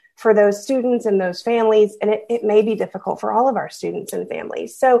difficult for those students and those families. And it may be difficult for all of our students and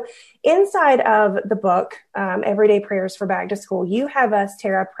families. So inside of the book, Everyday Prayers for Back to School, you have us,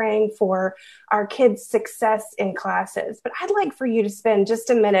 Tara, praying for our kids' success in classes. But I'd like for you to spend just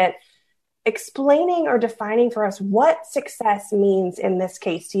a minute explaining or defining for us what success means in this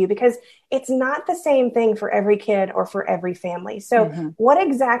case to you, because it's not the same thing for every kid or for every family. So what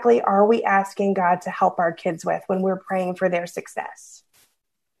exactly are we asking God to help our kids with when we're praying for their success?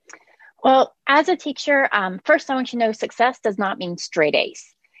 Well, as a teacher, first I want you to know success does not mean straight A's.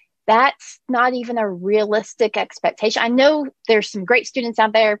 That's not even a realistic expectation. I know there's some great students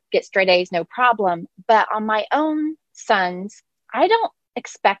out there get straight A's, no problem. But on my own sons, I don't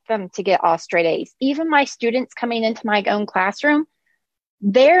expect them to get all straight A's. Even my students coming into my own classroom,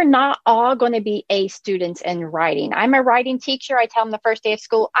 they're not all going to be A students in writing. I'm a writing teacher. I tell them the first day of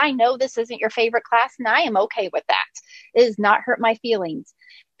school, I know this isn't your favorite class, and I am okay with that. It does not hurt my feelings.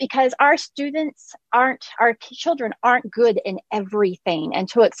 Because our children aren't good in everything. And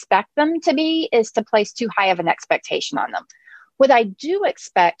to expect them to be is to place too high of an expectation on them. What I do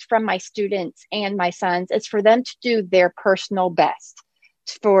expect from my students and my sons is for them to do their personal best,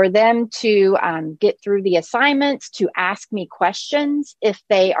 for them to get through the assignments, to ask me questions if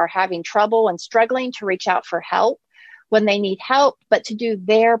they are having trouble and struggling, to reach out for help when they need help, but to do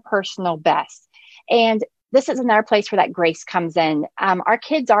their personal best. And this is another place where that grace comes in. Our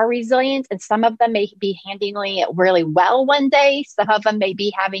kids are resilient, and some of them may be handling it really well one day. Some of them may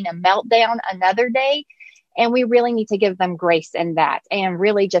be having a meltdown another day. And we really need to give them grace in that and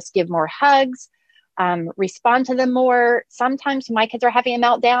really just give more hugs, respond to them more. Sometimes my kids are having a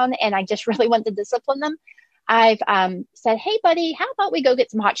meltdown and I just really want to discipline them. I've said, hey, buddy, how about we go get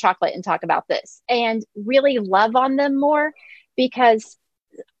some hot chocolate and talk about this, and really love on them more, because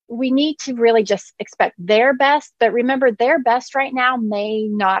we need to really just expect their best. But remember, their best right now may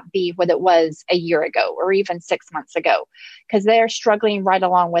not be what it was a year ago or even 6 months ago, because they're struggling right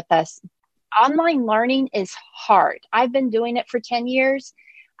along with us. Online learning is hard. I've been doing it for 10 years.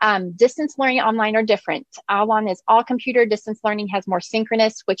 Distance learning, online are different. Online is all computer. Distance learning has more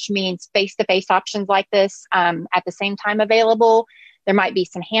synchronous, which means face-to-face options like this at the same time available. There might be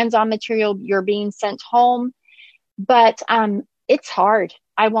some hands-on material you're being sent home, but it's hard.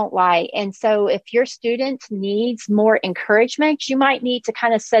 I won't lie. And so if your student needs more encouragement, you might need to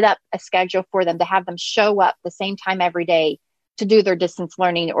kind of set up a schedule for them to have them show up the same time every day to do their distance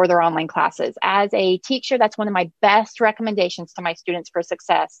learning or their online classes. As a teacher, that's one of my best recommendations to my students for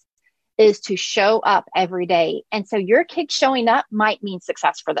success, is to show up every day. And so your kid showing up might mean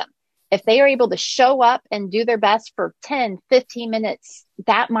success for them. If they are able to show up and do their best for 10, 15 minutes,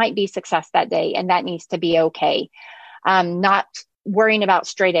 that might be success that day. And that needs to be okay. Not worrying about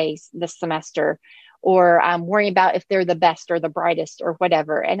straight A's this semester, or worrying about if they're the best or the brightest or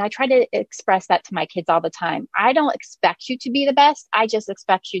whatever. And I try to express that to my kids all the time. I don't expect you to be the best. I just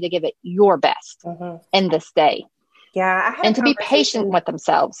expect you to give it your best in this day. Yeah. And to be patient with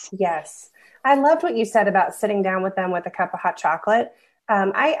themselves. Yes. I loved what you said about sitting down with them with a cup of hot chocolate.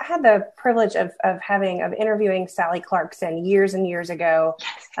 I had the privilege of interviewing Sally Clarkson years and years ago.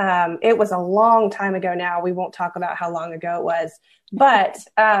 It was a long time ago now. We won't talk about how long ago it was, but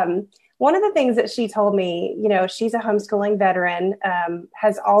one of the things that she told me, you know, she's a homeschooling veteran,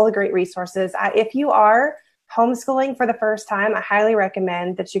 has all the great resources. If you are homeschooling for the first time, I highly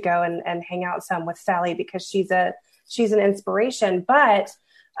recommend that you go and hang out some with Sally, because she's an inspiration. But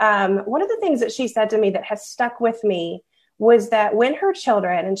one of the things that she said to me that has stuck with me was that when her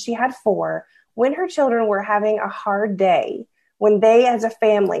children, and she had 4, when her children were having a hard day, when they as a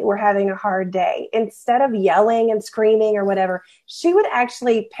family were having a hard day, instead of yelling and screaming or whatever, she would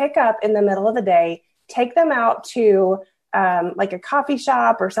actually pick up in the middle of the day, take them out to like a coffee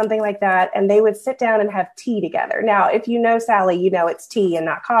shop or something like that, and they would sit down and have tea together. Now, if you know Sally, you know it's tea and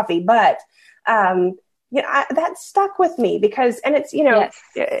not coffee, but that stuck with me because, and it's, you know,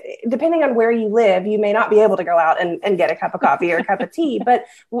 depending on where you live, you may not be able to go out and get a cup of coffee or a cup of tea, but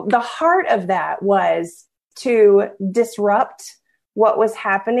the heart of that was to disrupt what was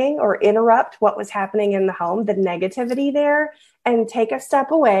happening or interrupt what was happening in the home, the negativity there, and take a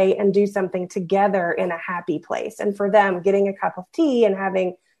step away and do something together in a happy place. And for them, getting a cup of tea and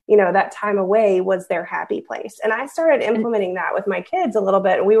having, you know, that time away was their happy place. And I started implementing that with my kids a little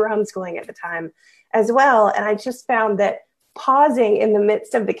bit. And we were homeschooling at the time as well. And I just found that pausing in the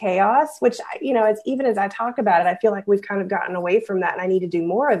midst of the chaos, which, you know, even as I talk about it, I feel like we've kind of gotten away from that and I need to do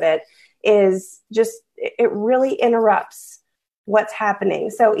more of it, is just, it really interrupts what's happening.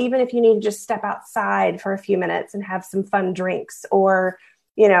 So even if you need to just step outside for a few minutes and have some fun drinks, or,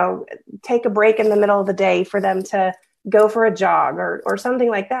 you know, take a break in the middle of the day for them to go for a jog or something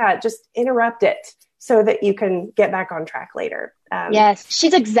like that, just interrupt it so that you can get back on track later. Yes,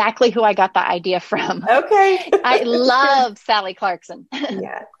 she's exactly who I got the idea from. Okay. I love Sally Clarkson.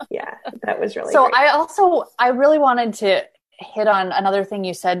 Yeah, that was really so great. I really wanted to hit on another thing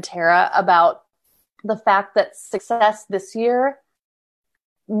you said, Tara, about the fact that success this year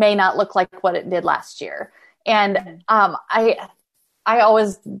may not look like what it did last year. And I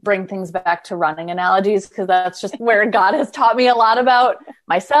always bring things back to running analogies because that's just where God has taught me a lot about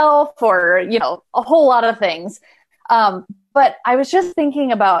myself, or, you know, a whole lot of things. But I was just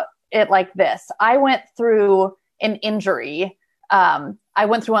thinking about it like this. I went through an injury. I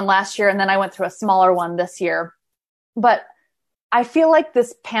went through one last year, and then I went through a smaller one this year. But I feel like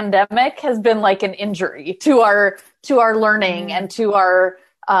this pandemic has been like an injury to our learning and to our,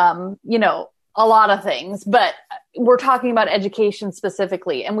 you know, a lot of things, but we're talking about education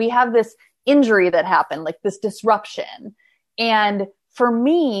specifically. And we have this injury that happened, like this disruption. And for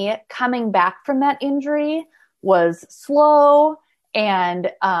me, coming back from that injury was slow,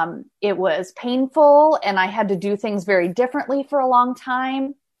 and it was painful, and I had to do things very differently for a long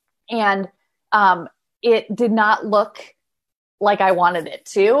time. And it did not look like I wanted it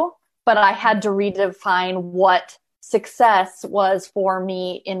to, but I had to redefine what success was for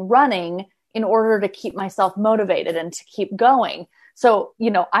me in running in order to keep myself motivated and to keep going. So, you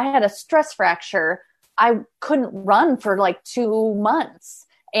know, I had a stress fracture. I couldn't run for like 2 months.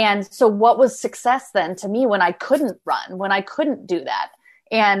 And so what was success then to me when I couldn't run, when I couldn't do that?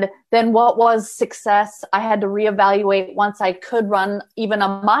 And then what was success? I had to reevaluate once I could run even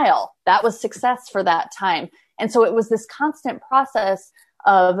a mile. That was success for that time. And so it was this constant process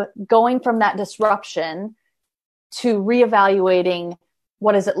of going from that disruption to reevaluating,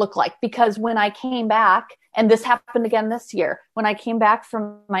 what does it look like? Because when I came back, and this happened again this year, when I came back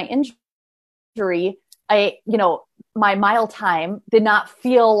from my injury, my mile time did not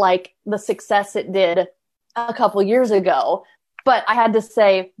feel like the success it did a couple years ago. But I had to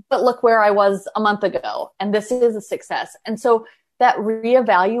say, but look where I was a month ago, and this is a success. And so that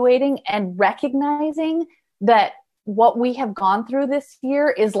reevaluating and recognizing that what we have gone through this year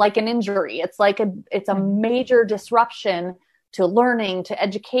is like an injury. It's a major disruption to learning, to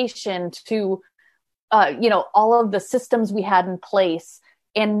education, to, all of the systems we had in place.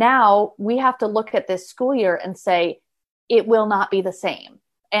 And now we have to look at this school year and say, it will not be the same.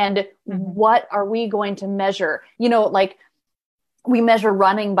 And what are we going to measure? You know, like we measure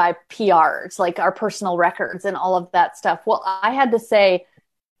running by PRs, like our personal records and all of that stuff. Well, I had to say,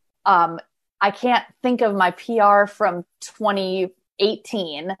 I can't think of my PR from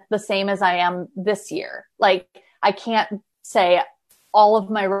 2018 the same as I am this year. Like I can't say all of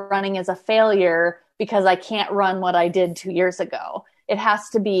my running is a failure because I can't run what I did 2 years ago. It has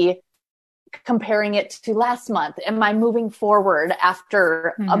to be comparing it to last month. Am I moving forward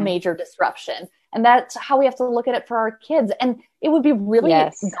after a major disruption? And that's how we have to look at it for our kids. And it would be really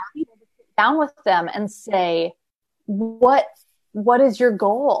valuable to sit down with them and say, what is your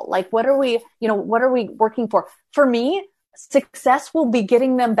goal? Like, what are we working for? For me, success will be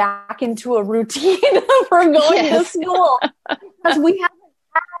getting them back into a routine for going to school, because we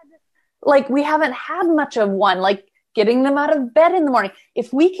haven't had much of one, like getting them out of bed in the morning.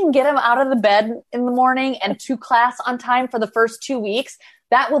 If we can get them out of the bed in the morning and to class on time for the first 2 weeks,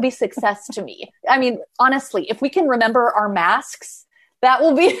 that will be success to me. I mean, honestly, if we can remember our masks, that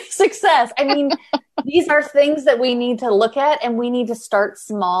will be success. I mean, these are things that we need to look at, and we need to start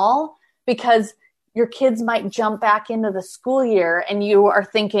small, because your kids might jump back into the school year and you are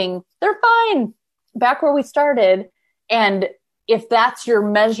thinking they're fine back where we started. And if that's your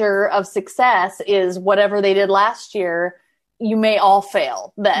measure of success is whatever they did last year, you may all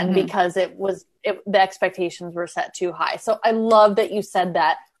fail then because the expectations were set too high. So I love that you said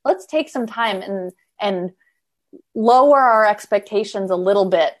that. Let's take some time and lower our expectations a little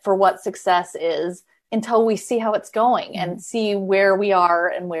bit for what success is until we see how it's going and see where we are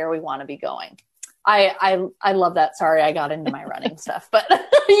and where we want to be going. I love that. Sorry, I got into my running stuff, but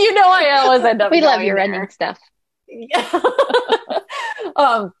I always end up. We love your running stuff. Yeah.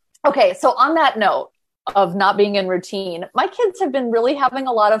 Okay. So on that note of not being in routine, my kids have been really having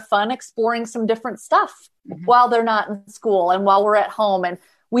a lot of fun exploring some different stuff while they're not in school and while we're at home. And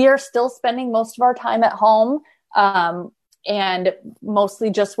we are still spending most of our time at home, and mostly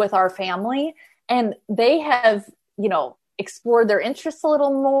just with our family. And they have, explored their interests a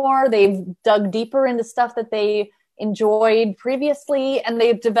little more. They've dug deeper into stuff that they enjoyed previously, and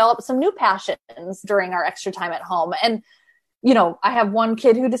they've developed some new passions during our extra time at home. And, I have one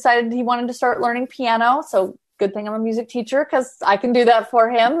kid who decided he wanted to start learning piano. So good thing I'm a music teacher, because I can do that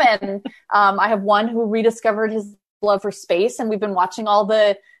for him. And I have one who rediscovered his love for space, and we've been watching all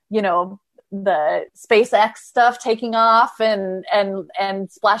the SpaceX stuff taking off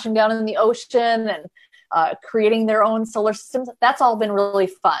and splashing down in the ocean and creating their own solar systems. That's all been really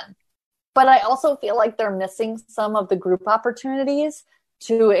fun. But I also feel like they're missing some of the group opportunities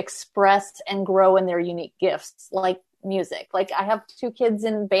to express and grow in their unique gifts, like music. Like, I have 2 kids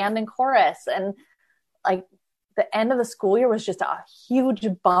in band and chorus, and like the end of the school year was just a huge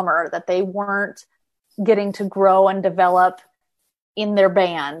bummer that they weren't getting to grow and develop in their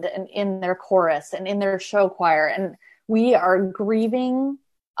band and in their chorus and in their show choir. And we are grieving.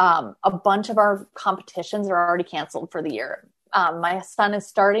 A bunch of our competitions are already canceled for the year. My son is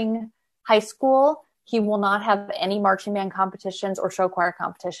starting high school. He will not have any marching band competitions or show choir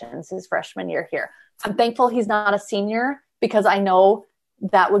competitions his freshman year here. I'm thankful he's not a senior, because I know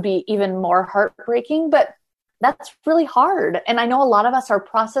that would be even more heartbreaking, but that's really hard. And I know a lot of us are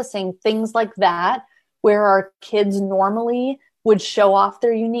processing things like that, where our kids normally would show off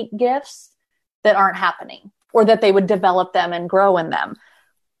their unique gifts that aren't happening, or that they would develop them and grow in them.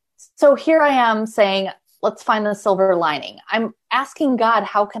 So here I am saying, let's find the silver lining. I'm asking God,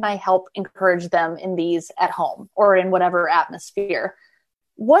 how can I help encourage them in these at home or in whatever atmosphere?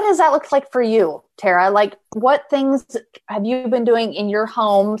 What does that look like for you, Tara? Like, what things have you been doing in your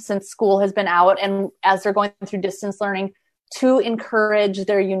home since school has been out and as they're going through distance learning to encourage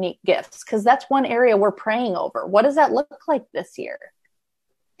their unique gifts? Because that's one area we're praying over. What does that look like this year?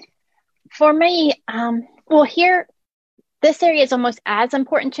 For me, here, this area is almost as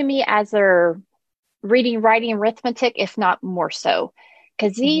important to me as their reading, writing, arithmetic, if not more so.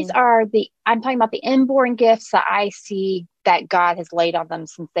 Because these are I'm talking about the inborn gifts that I see that God has laid on them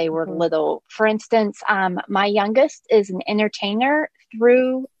since they were little. For instance, my youngest is an entertainer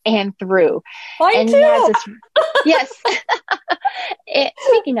through and through. Mine too. He has this, yes.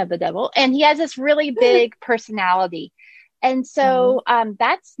 Speaking of the devil, and he has this really big personality. And so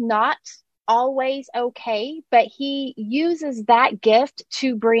that's not always okay, but he uses that gift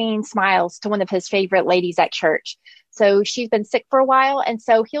to bring smiles to one of his favorite ladies at church. So she's been sick for a while. And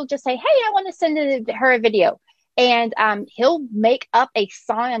so he'll just say, hey, I want to send her a video. And he'll make up a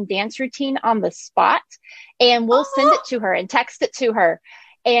song and dance routine on the spot, and we'll send it to her and text it to her.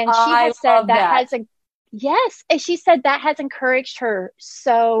 And she has said and she said that has encouraged her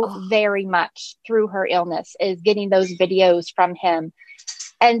so very much through her illness, is getting those videos from him.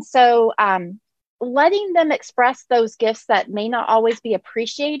 And so letting them express those gifts that may not always be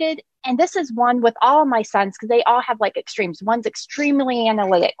appreciated. And this is one with all my sons, because they all have like extremes. One's extremely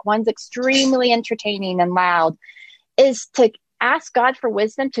analytic, one's extremely entertaining and loud, is to ask God for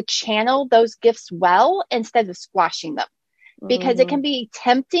wisdom to channel those gifts well instead of squashing them. Because it can be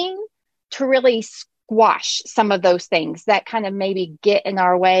tempting to really squash some of those things that kind of maybe get in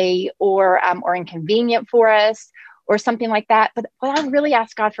our way or inconvenient for us or something like that. But what I really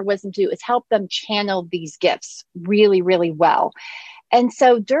ask God for wisdom to do is help them channel these gifts really, really well. And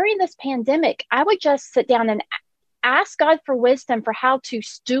so during this pandemic, I would just sit down and ask God for wisdom for how to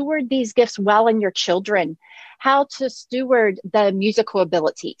steward these gifts well in your children, how to steward the musical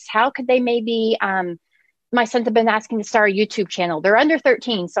abilities. How could they maybe, my sons have been asking to start a YouTube channel. They're under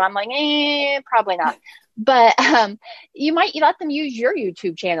 13. So I'm like, probably not. But you might let them use your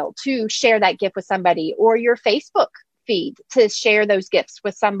YouTube channel to share that gift with somebody, or your Facebook feed to share those gifts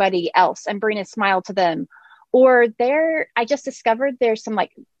with somebody else and bring a smile to them. Or I just discovered there's some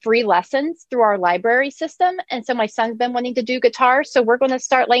like free lessons through our library system. And so my son's been wanting to do guitar. So we're going to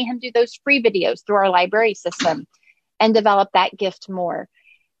start letting him do those free videos through our library system and develop that gift more.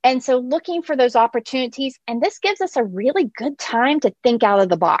 And so looking for those opportunities, and this gives us a really good time to think out of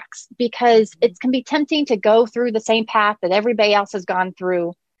the box, because it can be tempting to go through the same path that everybody else has gone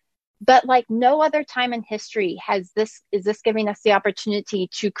through. But like no other time in history is this giving us the opportunity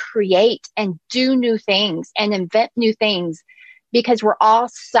to create and do new things and invent new things, because we're all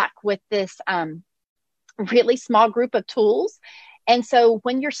stuck with this really small group of tools. And so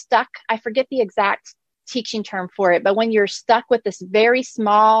when you're stuck, I forget the exact teaching term for it, but when you're stuck with this very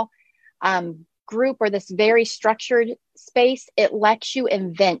small group or this very structured space, it lets you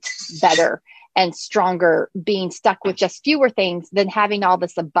invent better and stronger, being stuck with just fewer things than having all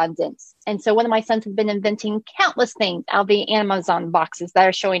this abundance. And so one of my sons has been inventing countless things out of the Amazon boxes that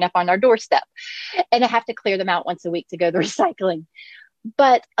are showing up on our doorstep. And I have to clear them out once a week to go to recycling.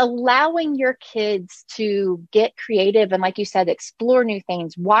 But allowing your kids to get creative and, like you said, explore new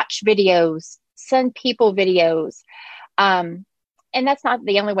things, watch videos, send people videos. And that's not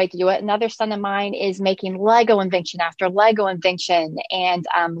the only way to do it. Another son of mine is making Lego invention after Lego invention and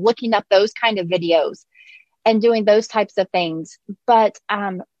looking up those kind of videos and doing those types of things. But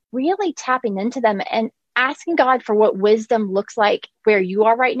really tapping into them and asking God for what wisdom looks like where you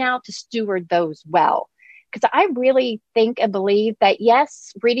are right now to steward those well. Because I really think and believe that,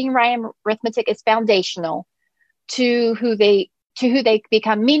 yes, reading, writing, arithmetic is foundational to who they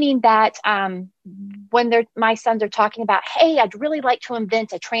become, meaning that when my sons are talking about, hey, I'd really like to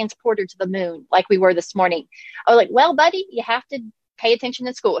invent a transporter to the moon, like we were this morning. I was like, well, buddy, you have to pay attention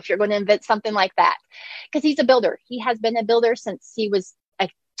in school if you're going to invent something like that. Because he's a builder. He has been a builder since he was a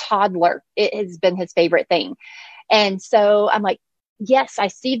toddler. It has been his favorite thing. And so I'm like, yes, I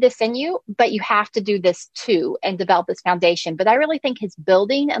see this in you, but you have to do this too and develop this foundation. But I really think his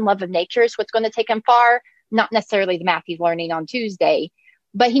building and love of nature is what's going to take him far. Not necessarily the math he's learning on Tuesday,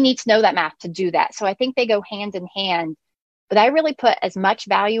 but he needs to know that math to do that. So I think they go hand in hand, but I really put as much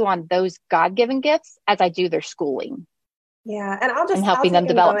value on those God-given gifts as I do their schooling. Yeah. And helping them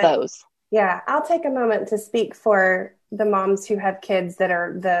develop those. Yeah. I'll take a moment to speak for the moms who have kids that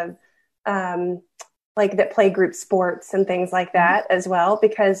are that play group sports and things like that as well,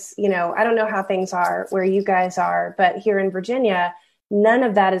 because, I don't know how things are where you guys are, but here in Virginia, none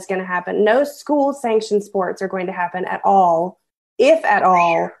of that is going to happen. No school sanctioned sports are going to happen at all, if at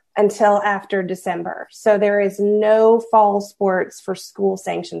all, until after December. So there is no fall sports for school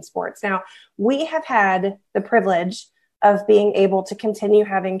sanctioned sports. Now, we have had the privilege of being able to continue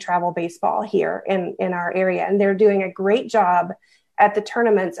having travel baseball here in our area. And they're doing a great job at the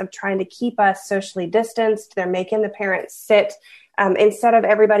tournaments of trying to keep us socially distanced. They're making the parents sit instead of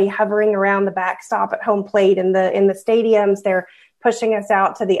everybody hovering around the backstop at home plate in the stadiums. They're pushing us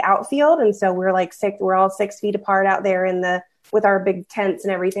out to the outfield. And so we're all 6 feet apart out there with our big tents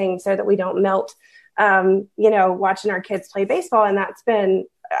and everything so that we don't melt, watching our kids play baseball. And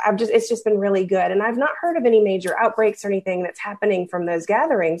it's just been really good. And I've not heard of any major outbreaks or anything that's happening from those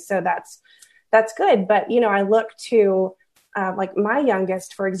gatherings. So that's good. But, I look to, like my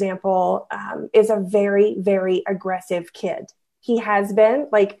youngest, for example, is a very, very aggressive kid. He has been,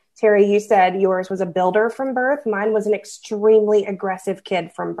 like Terry, you said yours was a builder from birth. Mine was an extremely aggressive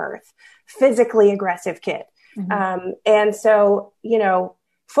kid from birth, physically aggressive kid. Mm-hmm. And so,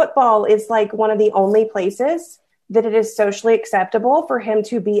 football is like one of the only places that it is socially acceptable for him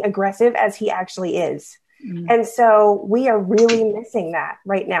to be aggressive as he actually is. Mm-hmm. And so we are really missing that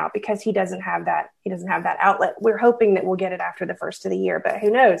right now because he doesn't have that. He doesn't have that outlet. We're hoping that we'll get it after the first of the year, but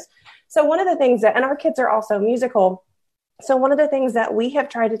who knows? So one of the things and our kids are also musical. So one of the things that we have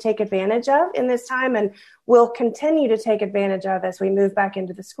tried to take advantage of in this time and will continue to take advantage of as we move back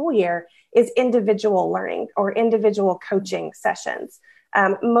into the school year is individual learning or individual coaching sessions.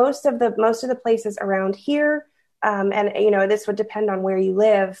 Most of the places around here and this would depend on where you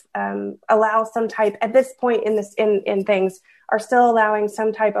live, allow some type at this point in things are still allowing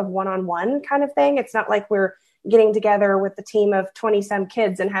some type of one-on-one kind of thing. It's not like we're getting together with the team of 20 some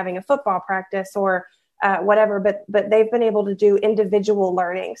kids and having a football practice or whatever, but they've been able to do individual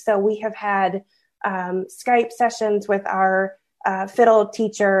learning. So we have had Skype sessions with our fiddle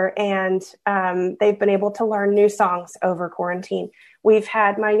teacher, and they've been able to learn new songs over quarantine. We've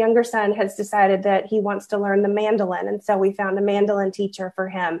had, my younger son has decided that he wants to learn the mandolin. And so we found a mandolin teacher for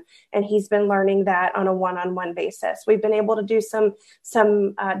him, and he's been learning that on a one-on-one basis. We've been able to do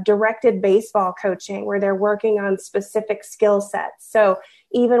some directed baseball coaching where they're working on specific skill sets. So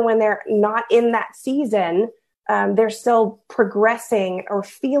even when they're not in that season, they're still progressing or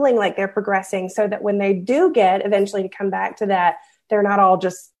feeling like they're progressing, so that when they do get eventually to come back to that, they're not all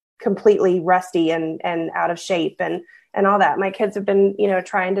just completely rusty and out of shape and all that. My kids have been,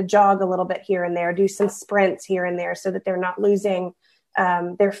 trying to jog a little bit here and there, do some sprints here and there, so that they're not losing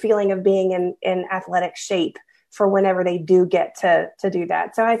their feeling of being in athletic shape for whenever they do get to do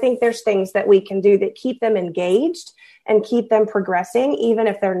that. So I think there's things that we can do that keep them engaged and keep them progressing, even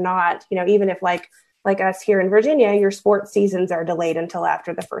if they're not, even if like us here in Virginia, your sports seasons are delayed until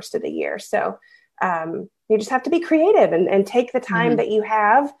after the first of the year. So you just have to be creative and take the time that you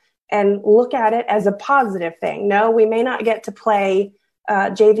have and look at it as a positive thing. No, we may not get to play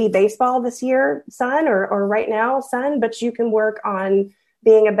JV baseball this year, son, or right now, son, but you can work on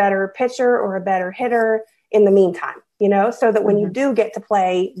being a better pitcher or a better hitter in the meantime, so that when you do get to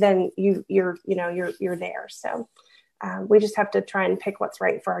play, then you're there. So we just have to try and pick what's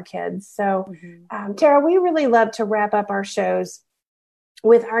right for our kids. So Tara, we really love to wrap up our shows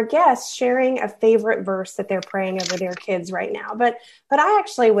with our guests sharing a favorite verse that they're praying over their kids right now. But I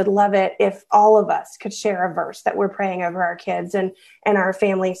actually would love it if all of us could share a verse that we're praying over our kids and our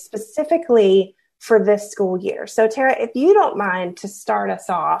family specifically for this school year. So Tara, if you don't mind to start us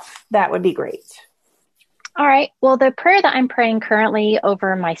off, that would be great. All right. Well, the prayer that I'm praying currently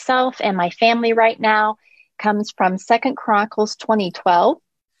over myself and my family right now comes from 2 Chronicles 20:12.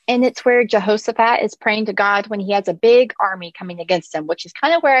 And it's where Jehoshaphat is praying to God when he has a big army coming against him, which is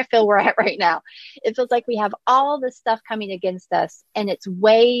kind of where I feel we're at right now. It feels like we have all this stuff coming against us, and it's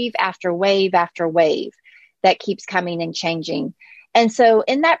wave after wave after wave that keeps coming and changing. And so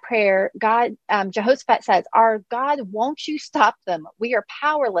in that prayer, God, Jehoshaphat says, "Our God, won't you stop them? We are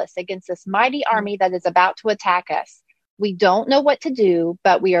powerless against this mighty army that is about to attack us. We don't know what to do,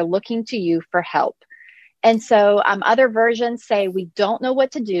 but we are looking to you for help." And so other versions say, "We don't know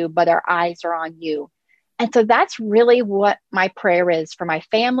what to do, but our eyes are on you." And so that's really what my prayer is for my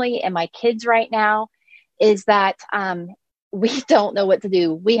family and my kids right now, is that we don't know what to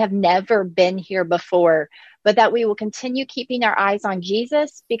do. We have never been here before, but that we will continue keeping our eyes on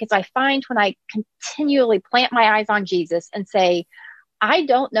Jesus, because I find when I continually plant my eyes on Jesus and say, I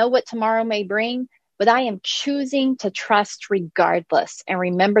don't know what tomorrow may bring, but I am choosing to trust regardless, and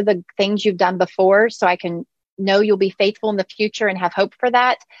remember the things you've done before so I can know you'll be faithful in the future and have hope for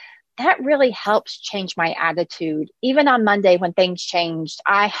that. That really helps change my attitude. Even on Monday when things changed,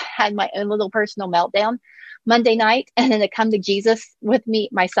 I had my own little personal meltdown Monday night, and then to come to Jesus with me,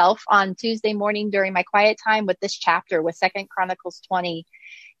 myself on Tuesday morning during my quiet time with this chapter with 2 Chronicles 20,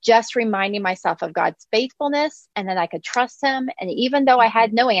 just reminding myself of God's faithfulness and that I could trust him. And even though I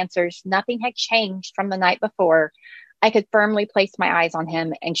had no answers, nothing had changed from the night before, I could firmly place my eyes on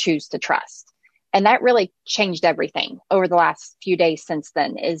him and choose to trust. And that really changed everything over the last few days since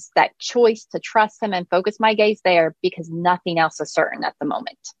then, is that choice to trust him and focus my gaze there, because nothing else is certain at the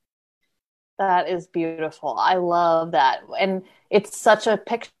moment. That is beautiful. I love that. And it's such a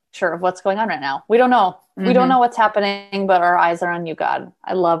picture of what's going on right now. We don't know. We don't know what's happening, but our eyes are on you, God.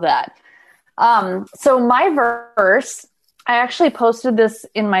 I love that. So my verse, I actually posted this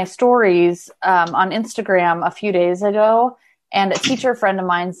in my stories on Instagram a few days ago, and a teacher friend of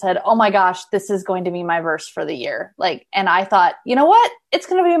mine said, "Oh my gosh, this is going to be my verse for the year." And I thought, you know what? It's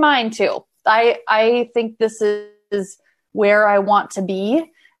going to be mine too. I think this is where I want to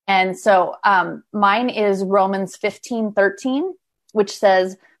be. And so mine is Romans 15:13, which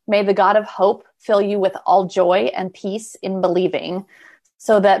says, "May the God of hope fill you with all joy and peace in believing,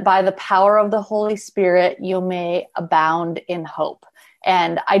 so that by the power of the Holy Spirit, you may abound in hope."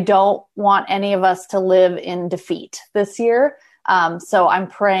 And I don't want any of us to live in defeat this year. So I'm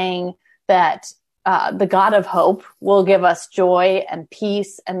praying that the God of hope will give us joy and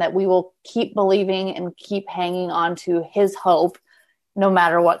peace, and that we will keep believing and keep hanging on to his hope no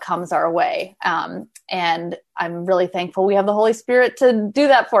matter what comes our way. And I'm really thankful we have the Holy Spirit to do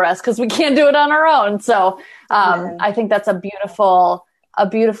that for us, because we can't do it on our own. So I think that's a beautiful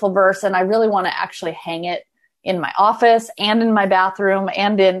verse. And I really want to actually hang it in my office and in my bathroom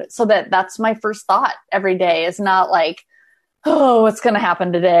so that's my first thought every day is not like, oh, what's going to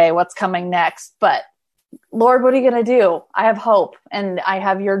happen today? What's coming next? But Lord, what are you going to do? I have hope and I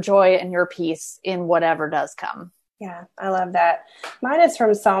have your joy and your peace in whatever does come. Yeah, I love that. Mine is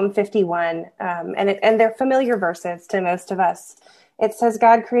from Psalm 51, and they're familiar verses to most of us. It says,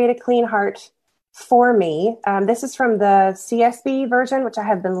 God, create a clean heart for me. This is from the CSB version, which I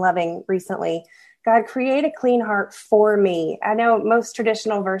have been loving recently. God, create a clean heart for me. I know most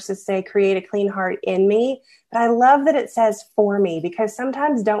traditional verses say create a clean heart in me, but I love that it says for me, because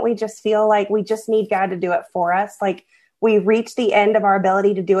sometimes don't we just feel like we just need God to do it for us? Like we reach the end of our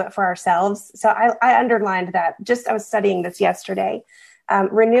ability to do it for ourselves. So I underlined that. I was studying this yesterday.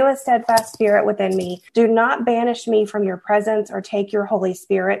 Renew a steadfast spirit within me. Do not banish me from your presence or take your Holy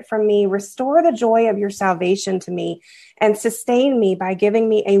Spirit from me. Restore the joy of your salvation to me and sustain me by giving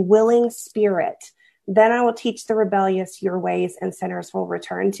me a willing spirit. Then I will teach the rebellious your ways and sinners will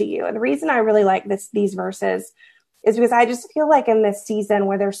return to you. And the reason I really like these verses is because I just feel like in this season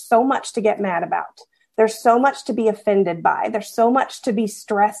where there's so much to get mad about, there's so much to be offended by, there's so much to be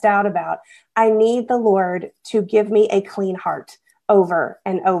stressed out about, I need the Lord to give me a clean heart over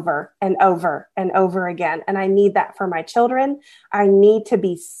and over and over and over again. And I need that for my children. I need to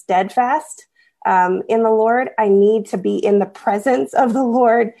be steadfast in the Lord. I need to be in the presence of the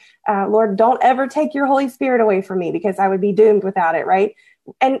Lord. Lord, don't ever take your Holy Spirit away from me, because I would be doomed without it, right?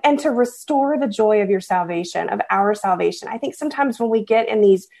 And to restore the joy of your salvation, of our salvation. I think sometimes when we get in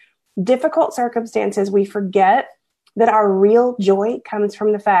these difficult circumstances, we forget that our real joy comes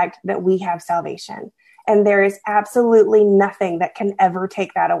from the fact that we have salvation. And there is absolutely nothing that can ever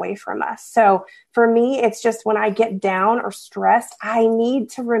take that away from us. So for me, it's just when I get down or stressed, I need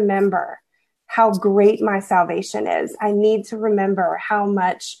to remember how great my salvation is. I need to remember how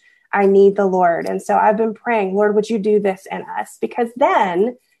much I need the Lord. And so I've been praying, Lord, would you do this in us? Because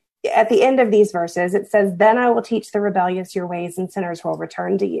then at the end of these verses, it says, then I will teach the rebellious your ways and sinners will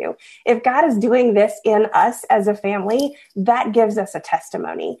return to you. If God is doing this in us as a family, that gives us a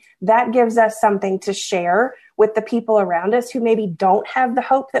testimony. That gives us something to share with the people around us who maybe don't have the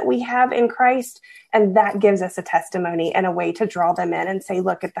hope that we have in Christ. And that gives us a testimony and a way to draw them in and say,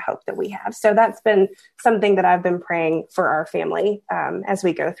 look at the hope that we have. So that's been something that I've been praying for our family as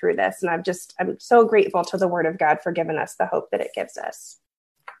we go through this. And I'm so grateful to the Word of God for giving us the hope that it gives us.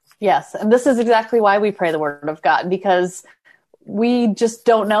 Yes. And this is exactly why we pray the Word of God, because we just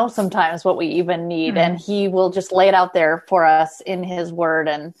don't know sometimes what we even need. Mm-hmm. And He will just lay it out there for us in His Word.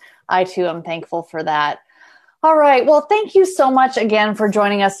 And I too am thankful for that. All right. Well, thank you so much again for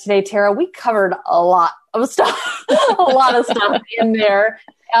joining us today, Tara. We covered a lot of stuff, a lot of stuff in there.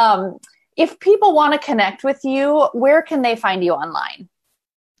 If people want to connect with you, where can they find you online?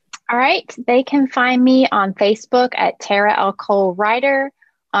 All right. They can find me on Facebook at Tara L. Cole Writer,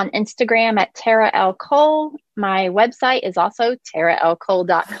 on Instagram at Tara L. Cole. My website is also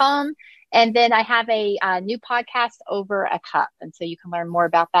taralcole.com. And then I have a new podcast, Over a Cup. And so you can learn more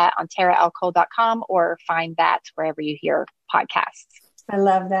about that on taralcole.com or find that wherever you hear podcasts. I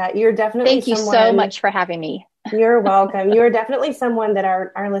love that. You're definitely Thank you so much for having me. You're welcome. You're definitely someone that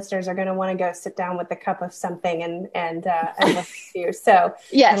our listeners are going to want to go sit down with a cup of something and listen to. So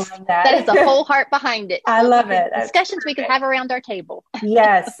yes, I love that is the whole heart behind it. I love it. Discussions we could have around our table.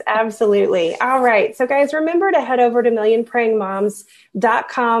 Yes, absolutely. All right. So guys, remember to head over to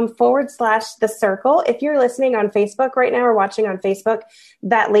millionprayingmoms.com/the circle. If you're listening on Facebook right now or watching on Facebook,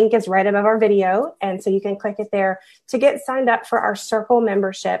 that link is right above our video. And so you can click it there to get signed up for our circle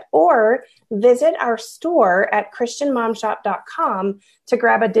membership, or visit our store at christianmomshop.com to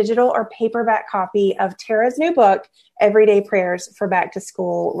grab a digital or paperback copy of Tara's new book, Everyday Prayers for Back to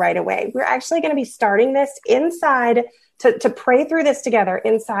School, right away. We're actually going to be starting this inside to pray through this together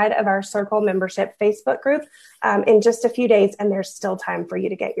inside of our Circle membership Facebook group in just a few days. And there's still time for you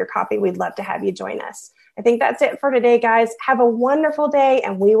to get your copy. We'd love to have you join us. I think that's it for today, guys. Have a wonderful day,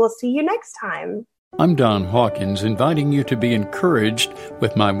 and we will see you next time. I'm Don Hawkins, inviting you to be encouraged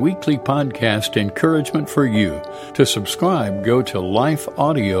with my weekly podcast, Encouragement for You. To subscribe, go to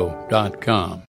lifeaudio.com.